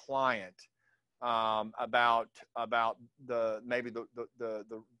to their client about the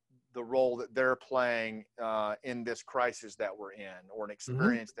role that they're playing in this crisis that we're in, or an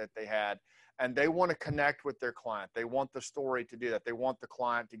experience that they had, and they want to connect with their client. They want the story to do that. They want the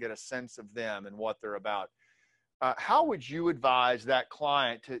client to get a sense of them and what they're about. How would you advise that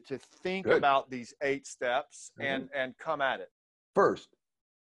client to think about these 8 steps and come at it? First,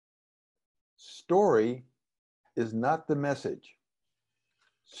 story is not the message.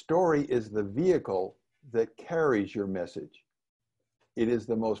 Story is the vehicle that carries your message. It is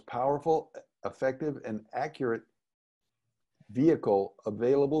the most powerful, effective, and accurate vehicle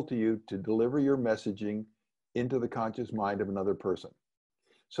available to you to deliver your messaging into the conscious mind of another person.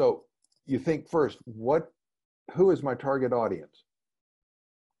 So you think first, who is my target audience?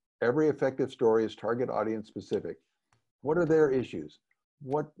 Every effective story is target audience specific. What are their issues?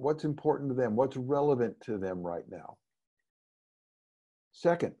 What's important to them? What's relevant to them right now?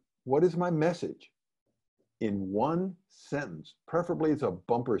 Second, what is my message? In one sentence, preferably it's a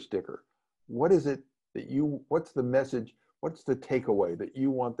bumper sticker. What is it that what's the message? What's the takeaway that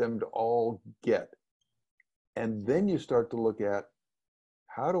you want them to all get? And then you start to look at,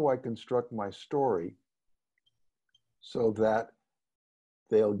 how do I construct my story so that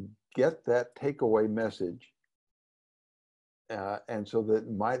they'll get that takeaway message, and so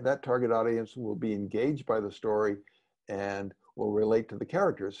that that target audience will be engaged by the story and will relate to the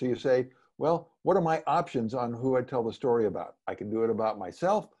characters. So you say, well, what are my options on who I tell the story about? I can do it about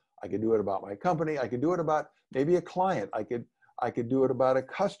myself. I could do it about my company. I could do it about maybe a client. I could do it about a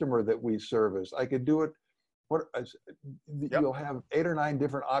customer that we service. I could do it Yep. You'll have 8 or 9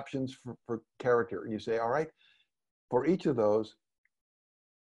 different options for character. And you say, all right, for each of those,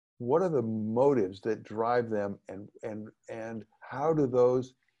 what are the motives that drive them, and how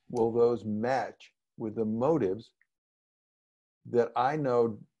will those match with the motives that I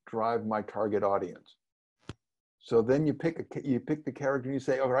know drive my target audience? So then you pick the character and you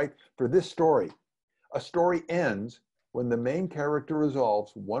say, all right, for this story, a story ends when the main character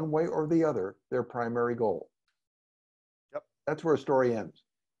resolves one way or the other their primary goal. Yep. That's where a story ends.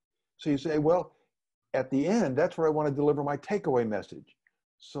 So you say, well, at the end, that's where I want to deliver my takeaway message.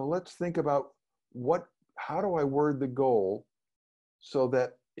 So let's think about how do I word the goal so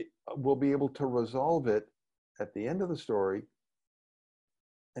that we'll be able to resolve it at the end of the story,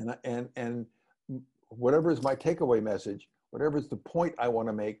 and whatever is my takeaway message, whatever is the point I want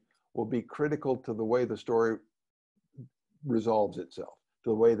to make, will be critical to the way the story resolves itself, to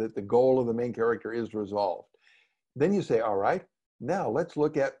the way that the goal of the main character is resolved. Then you say, all right, now let's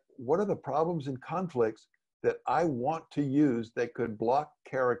look at what are the problems and conflicts that I want to use that could block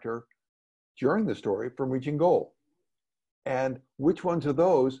character during the story from reaching goal. And which ones of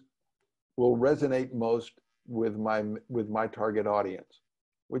those will resonate most with my target audience?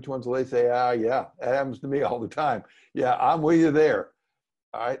 Which ones will they say, yeah, that happens to me all the time. Yeah, I'm with you there.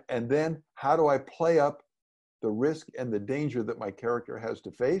 All right. And then how do I play up the risk and the danger that my character has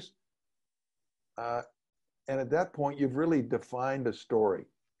to face? And at that point, you've really defined a story.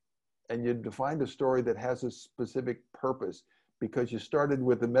 And you defined a story that has a specific purpose, because you started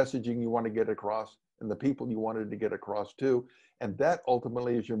with the messaging you want to get across and the people you wanted to get across to. And that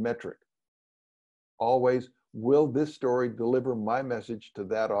ultimately is your metric. Always, will this story deliver my message to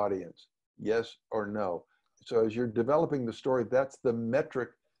that audience? Yes or no? So as you're developing the story, that's the metric,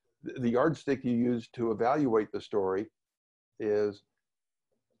 the yardstick you use to evaluate the story is,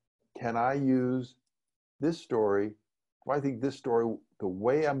 can I use this story? I think this story, the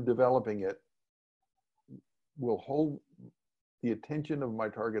way I'm developing it, will hold the attention of my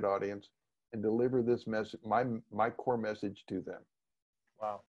target audience and deliver this message, my core message to them.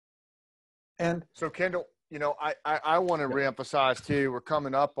 Wow. And so Kendall, I want to reemphasize too, we're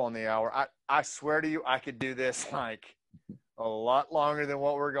coming up on the hour. I swear to you, I could do this like a lot longer than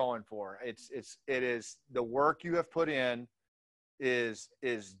what we're going for. It is the work you have put in is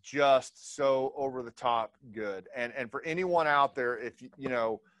just so over the top good. And for anyone out there, if you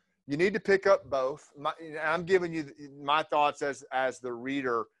need to pick up both. I'm giving you my thoughts as the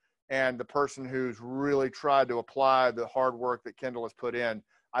reader and the person who's really tried to apply the hard work that Kendall has put in.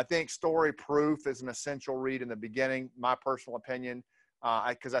 I think Story Proof is an essential read in the beginning, my personal opinion,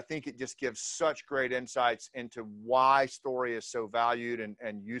 because I think it just gives such great insights into why story is so valued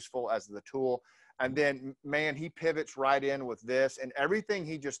and useful as the tool. And then, man, he pivots right in with this, and everything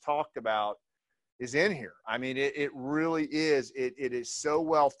he just talked about is in here. I mean, it really is. It is so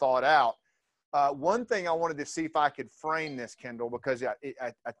well thought out. One thing I wanted to see if I could frame this, Kendall, because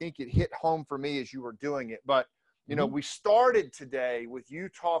I think it hit home for me as you were doing it. But, we started today with you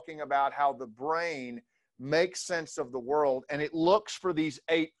talking about how the brain makes sense of the world, and it looks for these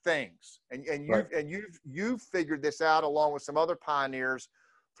 8 things. You've figured this out along with some other pioneers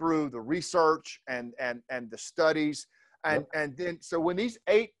through the research and the studies. And then, so when these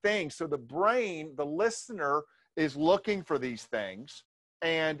 8 things, so the brain, the listener is looking for these things,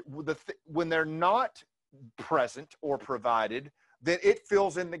 and when they're not present or provided, then it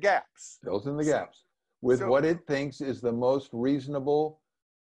fills in the gaps. With what it thinks is the most reasonable,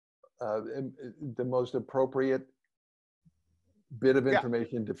 the most appropriate bit of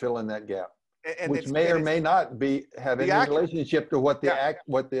information to fill in that gap, which may or may not have any relationship to what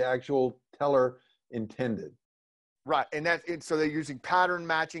the actual teller intended. Right, and so they're using pattern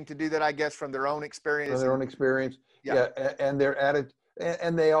matching to do that, I guess, from their own experience. And they're added,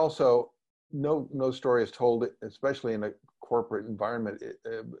 and they also no story is told, especially in a corporate environment,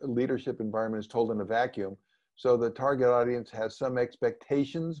 leadership environment, is told in a vacuum. So the target audience has some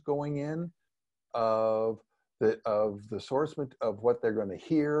expectations going in of the source of what they're going to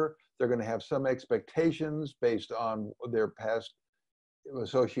hear. They're going to have some expectations based on their past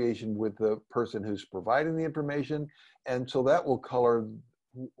association with the person who's providing the information, and so that will color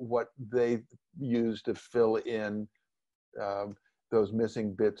what they use to fill in those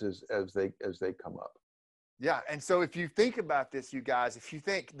missing bits as they come up. Yeah, and so if you think about this, you guys, if you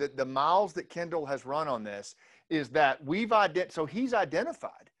think that the miles that Kendall has run on this is that he's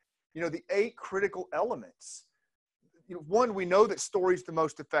identified, the 8 critical elements. One, we know that story is the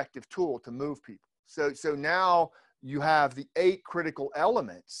most effective tool to move people. So now you have the 8 critical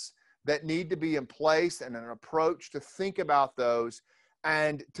elements that need to be in place and an approach to think about those.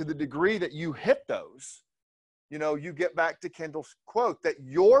 And to the degree that you hit those, you know, you get back to Kendall's quote that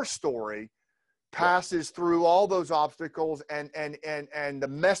your story passes through all those obstacles and the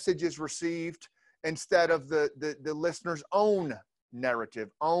message is received instead of the listener's own narrative,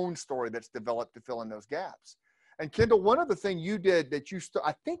 own story that's developed to fill in those gaps. And Kendall, one of the things you did that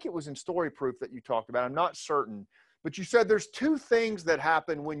I think it was in Story Proof that you talked about, I'm not certain, but you said there's two things that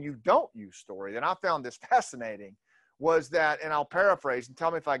happen when you don't use story. And I found this fascinating was that, and I'll paraphrase and tell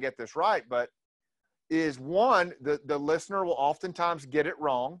me if I get this right, but is one, the listener will oftentimes get it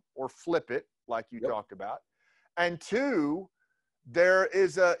wrong or flip it like you talked about. And two, there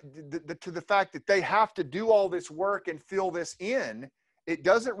is to the fact that they have to do all this work and fill this in, it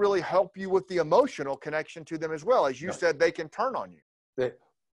doesn't really help you with the emotional connection to them as well. As you said, they can turn on you.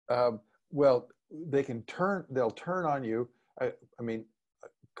 Well, they'll turn on you. I mean, a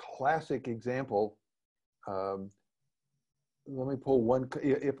classic example, let me pull one,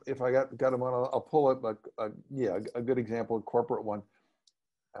 if I got them on, I'll pull up a good example, a corporate one.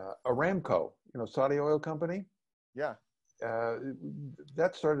 Aramco, you know, Saudi oil company. Yeah.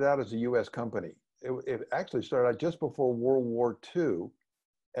 That started out as a U.S. company. It actually started out just before World War II.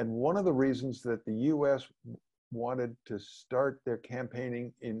 And one of the reasons that the U.S. wanted to start their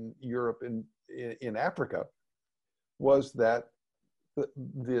campaigning in Europe and in Africa was that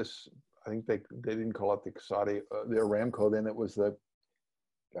this, I think they didn't call it the Saudi, the Aramco then, it was the,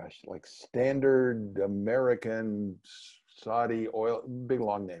 like Standard American Saudi Oil, big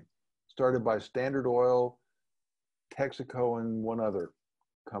long name. Started by Standard Oil, Texaco, and one other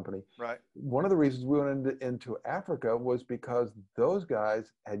company. Right. One of the reasons we went into Africa was because those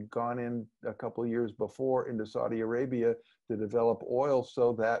guys had gone in a couple of years before into Saudi Arabia to develop oil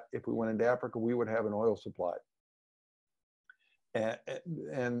so that if we went into Africa, we would have an oil supply. And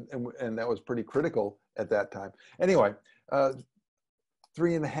that was pretty critical at that time. Anyway,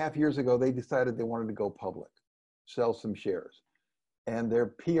 3.5 years ago, they decided they wanted to go public, sell some shares. And their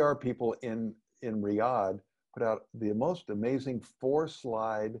PR people in Riyadh put out the most amazing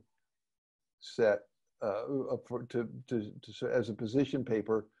 4-slide set as a position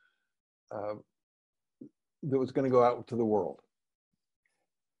paper that was going to go out to the world.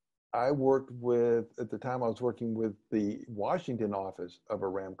 I worked with, at the time I was working with the Washington office of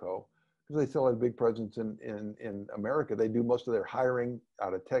Aramco, because they still had a big presence in America. They do most of their hiring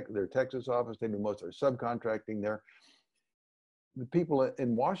out of their Texas office. They do most of their subcontracting there. The people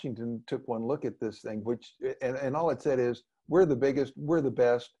in Washington took one look at this thing, and all it said is, we're the biggest, we're the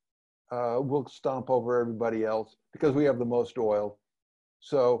best, we'll stomp over everybody else because we have the most oil.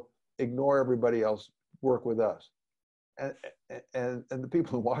 So ignore everybody else, work with us. And the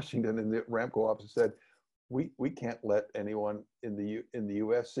people in Washington in the Aramco office said, we can't let anyone in the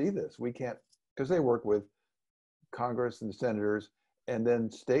U.S. see this. We can't, because they work with Congress and senators and then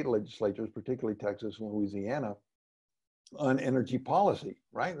state legislatures, particularly Texas and Louisiana, on energy policy,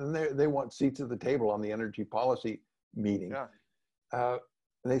 right? And they want seats at the table on the energy policy meeting. Yeah.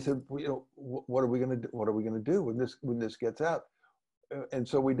 And they said, well, you know, what are we going to do? What are we going to do when this gets out? And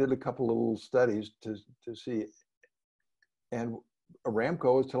so we did a couple of little studies to see. And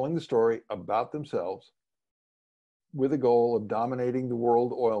Aramco is telling the story about themselves with the goal of dominating the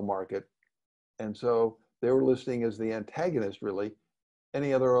world oil market. And so they were listing as the antagonist, really,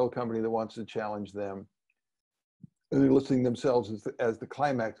 any other oil company that wants to challenge them. And they're listing themselves as the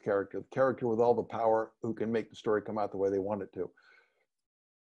climax character, the character with all the power who can make the story come out the way they want it to.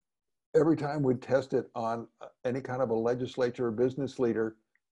 Every time we'd test it on any kind of a legislature or business leader,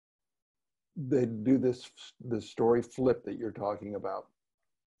 they'd do this story flip that you're talking about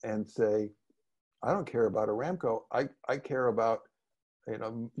and say, I don't care about Aramco. I care about, you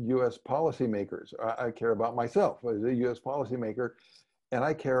know, U.S. policymakers. I care about myself as a U.S. policymaker, and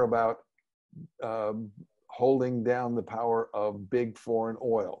I care about holding down the power of big foreign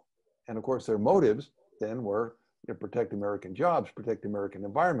oil. And of course, their motives then were, you know, protect American jobs, protect the American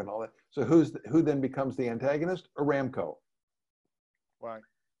environment, all that. So who then becomes the antagonist? Aramco. Right.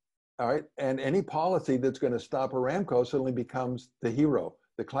 All right. And any policy that's going to stop Aramco suddenly becomes the hero,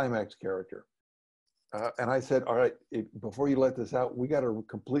 the climax character. And I said, all right, before you let this out, we got to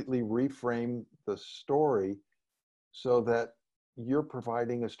completely reframe the story so that you're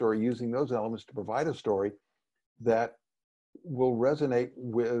providing a story, using those elements to provide a story that will resonate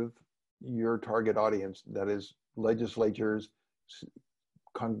with your target audience, that is legislatures,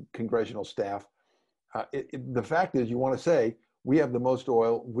 congressional staff. The fact is, you want to say, we have the most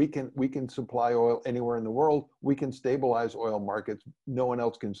oil, we can supply oil anywhere in the world, we can stabilize oil markets, no one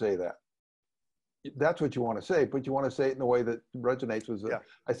else can say that. That's what you want to say, but you want to say it in a way that resonates with it. Yeah.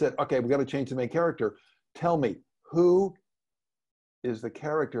 I said, okay, we got to change the main character. Tell me, who is the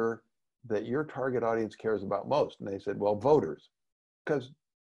character that your target audience cares about most? And they said, well, voters, because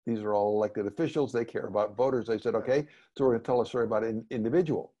these are all elected officials. They care about voters. I said, okay, so we're going to tell a story about an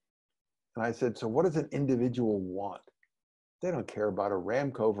individual. And I said, so what does an individual want? They don't care about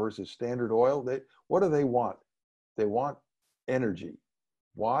Aramco versus Standard Oil. What do they want? They want energy.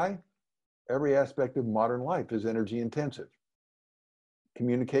 Why? Every aspect of modern life is energy intensive.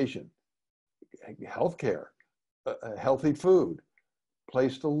 Communication, healthcare, healthy food,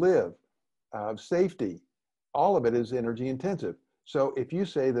 place to live, safety, all of it is energy intensive. So if you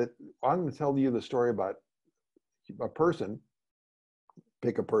say that I'm going to tell you the story about a person,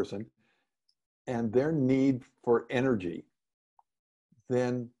 pick a person, and their need for energy,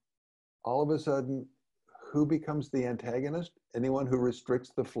 then all of a sudden, who becomes the antagonist? Anyone who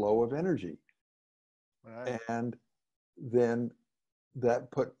restricts the flow of energy. Right. And then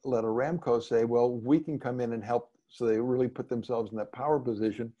let Aramco say, well, we can come in and help. So they really put themselves in that power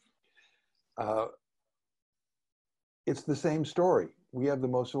position. It's the same story. We have the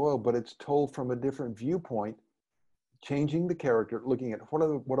most oil, but it's told from a different viewpoint, changing the character, looking at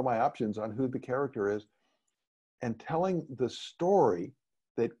what are my options on who the character is, and telling the story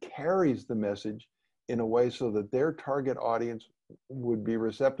that carries the message in a way so that their target audience would be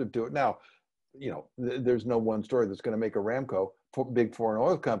receptive to it. Now, there's no one story that's going to make Aramco, big foreign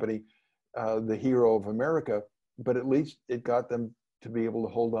oil company, the hero of America, but at least it got them to be able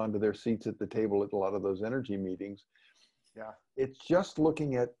to hold on to their seats at the table at a lot of those energy meetings. Yeah. It's just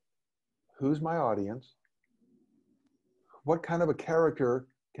looking at who's my audience, what kind of a character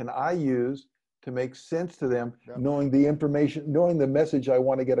can I use to make sense to them, knowing the information, knowing the message I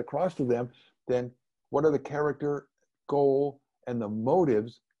want to get across to them, then what are the character, goal, and the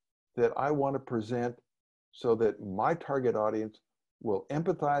motives that I want to present so that my target audience will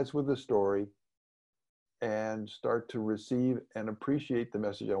empathize with the story and start to receive and appreciate the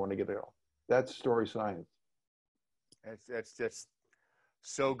message I want to get out. That's story science. It's just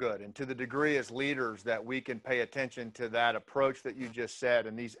so good. And to the degree as leaders that we can pay attention to that approach that you just said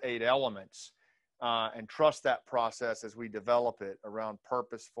and these 8 elements and trust that process as we develop it around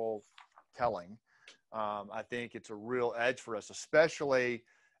purposeful telling, I think it's a real edge for us, especially,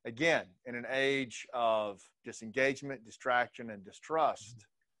 again, in an age of disengagement, distraction, and distrust.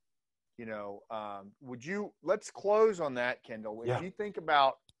 Let's close on that, Kendall. Yeah. If you think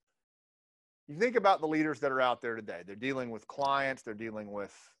about the leaders that are out there today, they're dealing with clients, they're dealing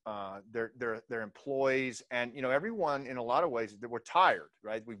with their employees, and everyone in a lot of ways that we're tired,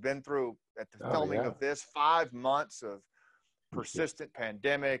 right? We've been through at the filming of this 5 months of persistent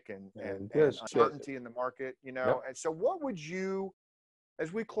pandemic and uncertainty in the market, Yep. And so what would you,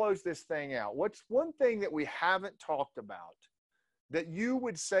 as we close this thing out, what's one thing that we haven't talked about that you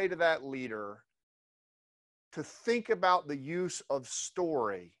would say to that leader to think about the use of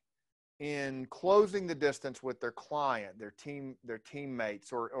story in closing the distance with their client, their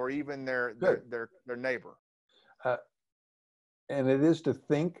teammates, or even their neighbor? And it is to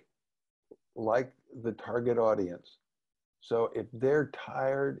think like the target audience. So if they're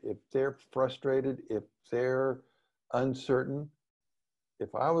tired, if they're frustrated, if they're uncertain,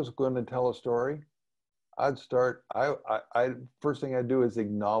 if I was going to tell a story, I'd start, first thing I do is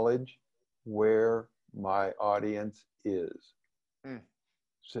acknowledge where my audience is.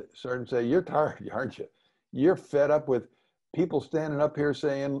 Start and say, you're tired, aren't you? You're fed up with people standing up here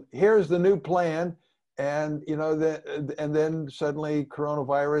saying, here's the new plan. And, and then suddenly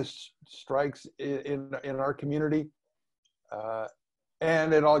coronavirus strikes in our community.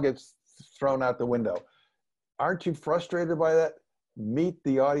 And it all gets thrown out the window. Aren't you frustrated by that? Meet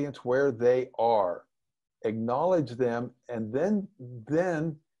the audience where they are. Acknowledge them. And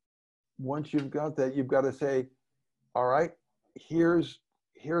then once you've got that, you've got to say, all right, here's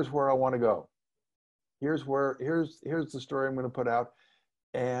where I want to go. Here's the story I'm going to put out.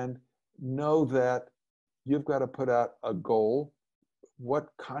 And know that you've got to put out a goal. What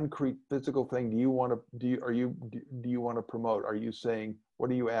concrete physical thing do you want to promote? Are you saying, what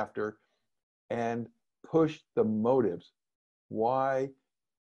are you after? And push the motives. Why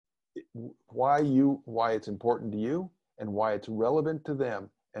it's important to you, and why it's relevant to them,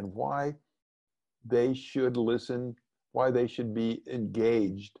 and why they should listen, why they should be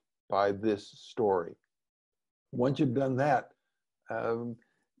engaged by this story. Once you've done that,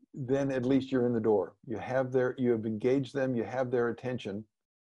 then at least you're in the door. You have engaged them, you have their attention,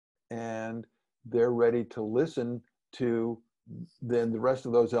 and they're ready to listen to then the rest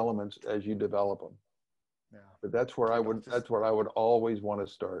of those elements as you develop them. Yeah. But that's where I would always want to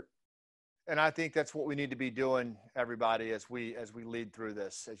start. And I think that's what we need to be doing, everybody, as we lead through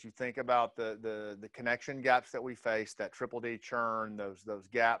this. As you think about the connection gaps that we face, that triple D churn, those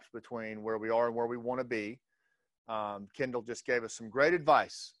gaps between where we are and where we want to be. Kendall just gave us some great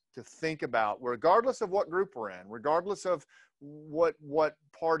advice to think about, regardless of what group we're in, regardless of what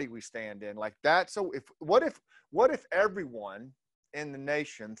party we stand in, like that. So what if everyone in the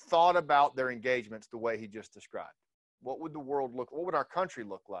nation thought about their engagements the way he just described? What would the world look? What would our country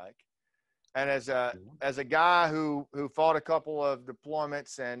look like? And as a guy who fought a couple of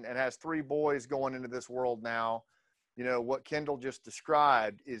deployments and has 3 boys going into this world now, you know, what Kendall just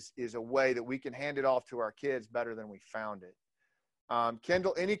described is a way that we can hand it off to our kids better than we found it.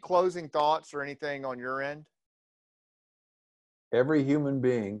 Kendall, any closing thoughts or anything on your end? Every human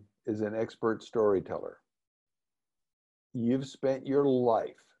being is an expert storyteller. You've spent your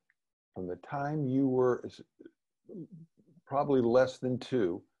life from the time you were probably less than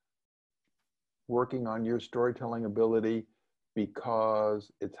 2 working on your storytelling ability because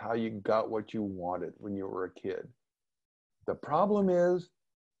it's how you got what you wanted when you were a kid. The problem is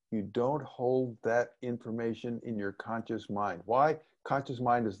you don't hold that information in your conscious mind. Why? Conscious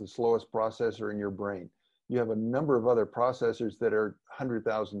mind is the slowest processor in your brain. You have a number of other processors that are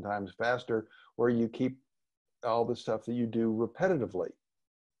 100,000 times faster, where you keep all the stuff that you do repetitively,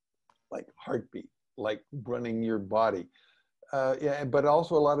 like heartbeat, like running your body. Yeah, but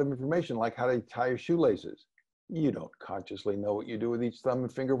also a lot of information, like how to tie your shoelaces. You don't consciously know what you do with each thumb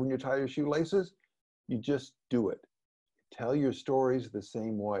and finger when you tie your shoelaces. You just do it. Tell your stories the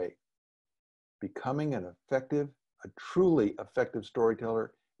same way. Becoming a truly effective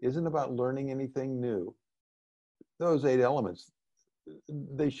storyteller isn't about learning anything new. Those 8 elements,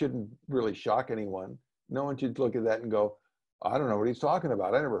 they shouldn't really shock anyone. No one should look at that and go, I don't know what he's talking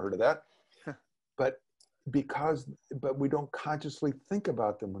about. I never heard of that. But we don't consciously think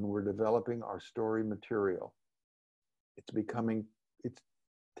about them when we're developing our story material. It's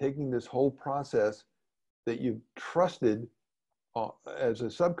taking this whole process that you've trusted as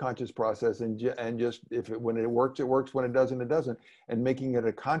a subconscious process, and just when it works, it works. When it doesn't, it doesn't. And making it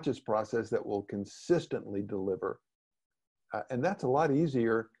a conscious process that will consistently deliver. And that's a lot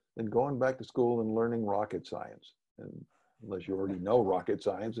easier than going back to school and learning rocket science, unless you already know rocket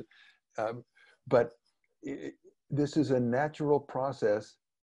science. But this is a natural process,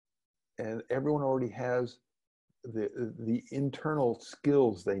 and everyone already has the internal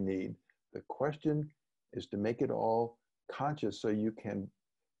skills they need. The question is to make it all conscious so you can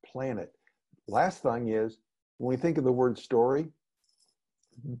plan it. Last thing is, when we think of the word story,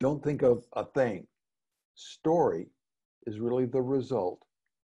 don't think of a thing. Story is really the result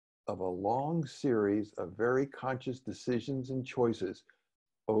of a long series of very conscious decisions and choices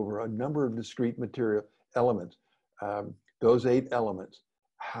over a number of discrete material elements. Those 8 elements,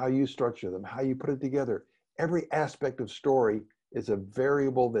 how you structure them, how you put it together. Every aspect of story is a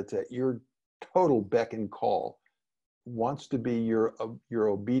variable that's at your total beck and call, wants to be your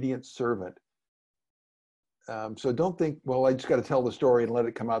obedient servant. So don't think, well, I just got to tell the story and let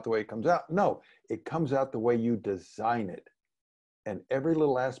it come out the way it comes out. No, it comes out the way you design it. And every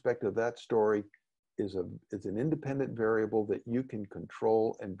little aspect of that story is an independent variable that you can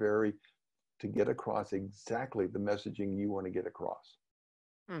control and vary to get across exactly the messaging you want to get across.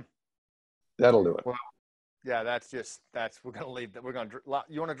 That'll do it. Well, yeah, we're going to leave that.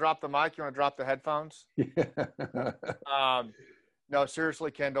 You want to drop the mic? You want to drop the headphones? Yeah. No,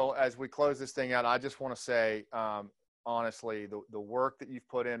 seriously, Kendall, as we close this thing out, I just want to say, honestly, the work that you've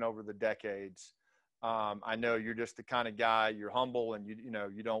put in over the decades, I know you're just the kind of guy, you're humble, and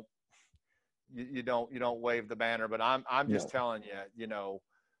you don't wave the banner, but I'm just telling you,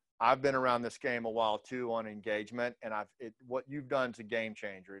 I've been around this game a while too on engagement, and what you've done is a game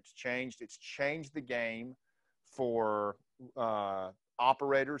changer. It's changed the game for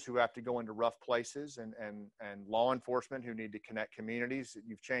operators who have to go into rough places, and law enforcement who need to connect communities.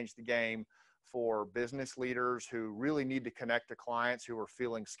 You've changed the game for business leaders who really need to connect to clients who are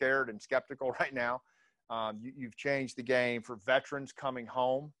feeling scared and skeptical right now. You've changed the game for veterans coming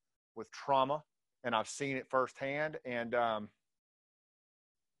home with trauma, and I've seen it firsthand, and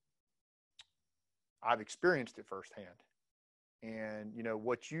I've experienced it firsthand. And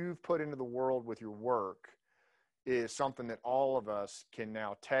what you've put into the world with your work is something that all of us can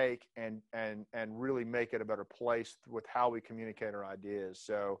now take and really make it a better place with how we communicate our ideas.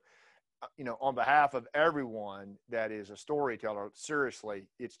 So, on behalf of everyone that is a storyteller, seriously,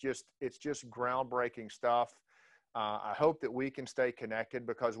 it's just groundbreaking stuff. I hope that we can stay connected,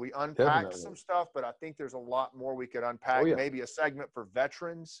 because we unpacked some stuff, but I think there's a lot more we could unpack. Oh, yeah. Maybe a segment for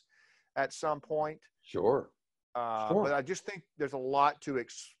veterans at some point. Sure. Sure. But I just think there's a lot to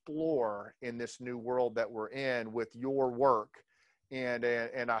explore in this new world that we're in with your work. And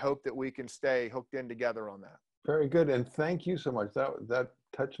I hope that we can stay hooked in together on that. Very good. And thank you so much. That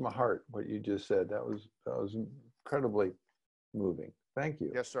touched my heart, what you just said. That was incredibly moving. Thank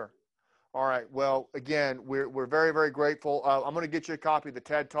you. Yes, sir. All right. Well, again, we're very, very grateful. I'm going to get you a copy of the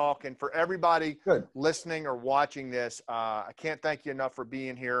TED Talk. And for everybody listening or watching this, I can't thank you enough for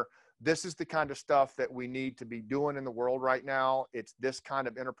being here. This is the kind of stuff that we need to be doing in the world right now. It's this kind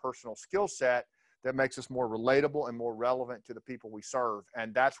of interpersonal skill set that makes us more relatable and more relevant to the people we serve.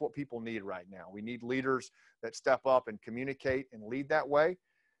 And that's what people need right now. We need leaders that step up and communicate and lead that way.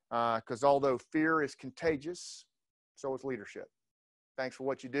 Because although fear is contagious, so is leadership. Thanks for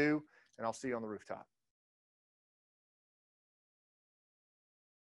what you do, and I'll see you on the rooftop.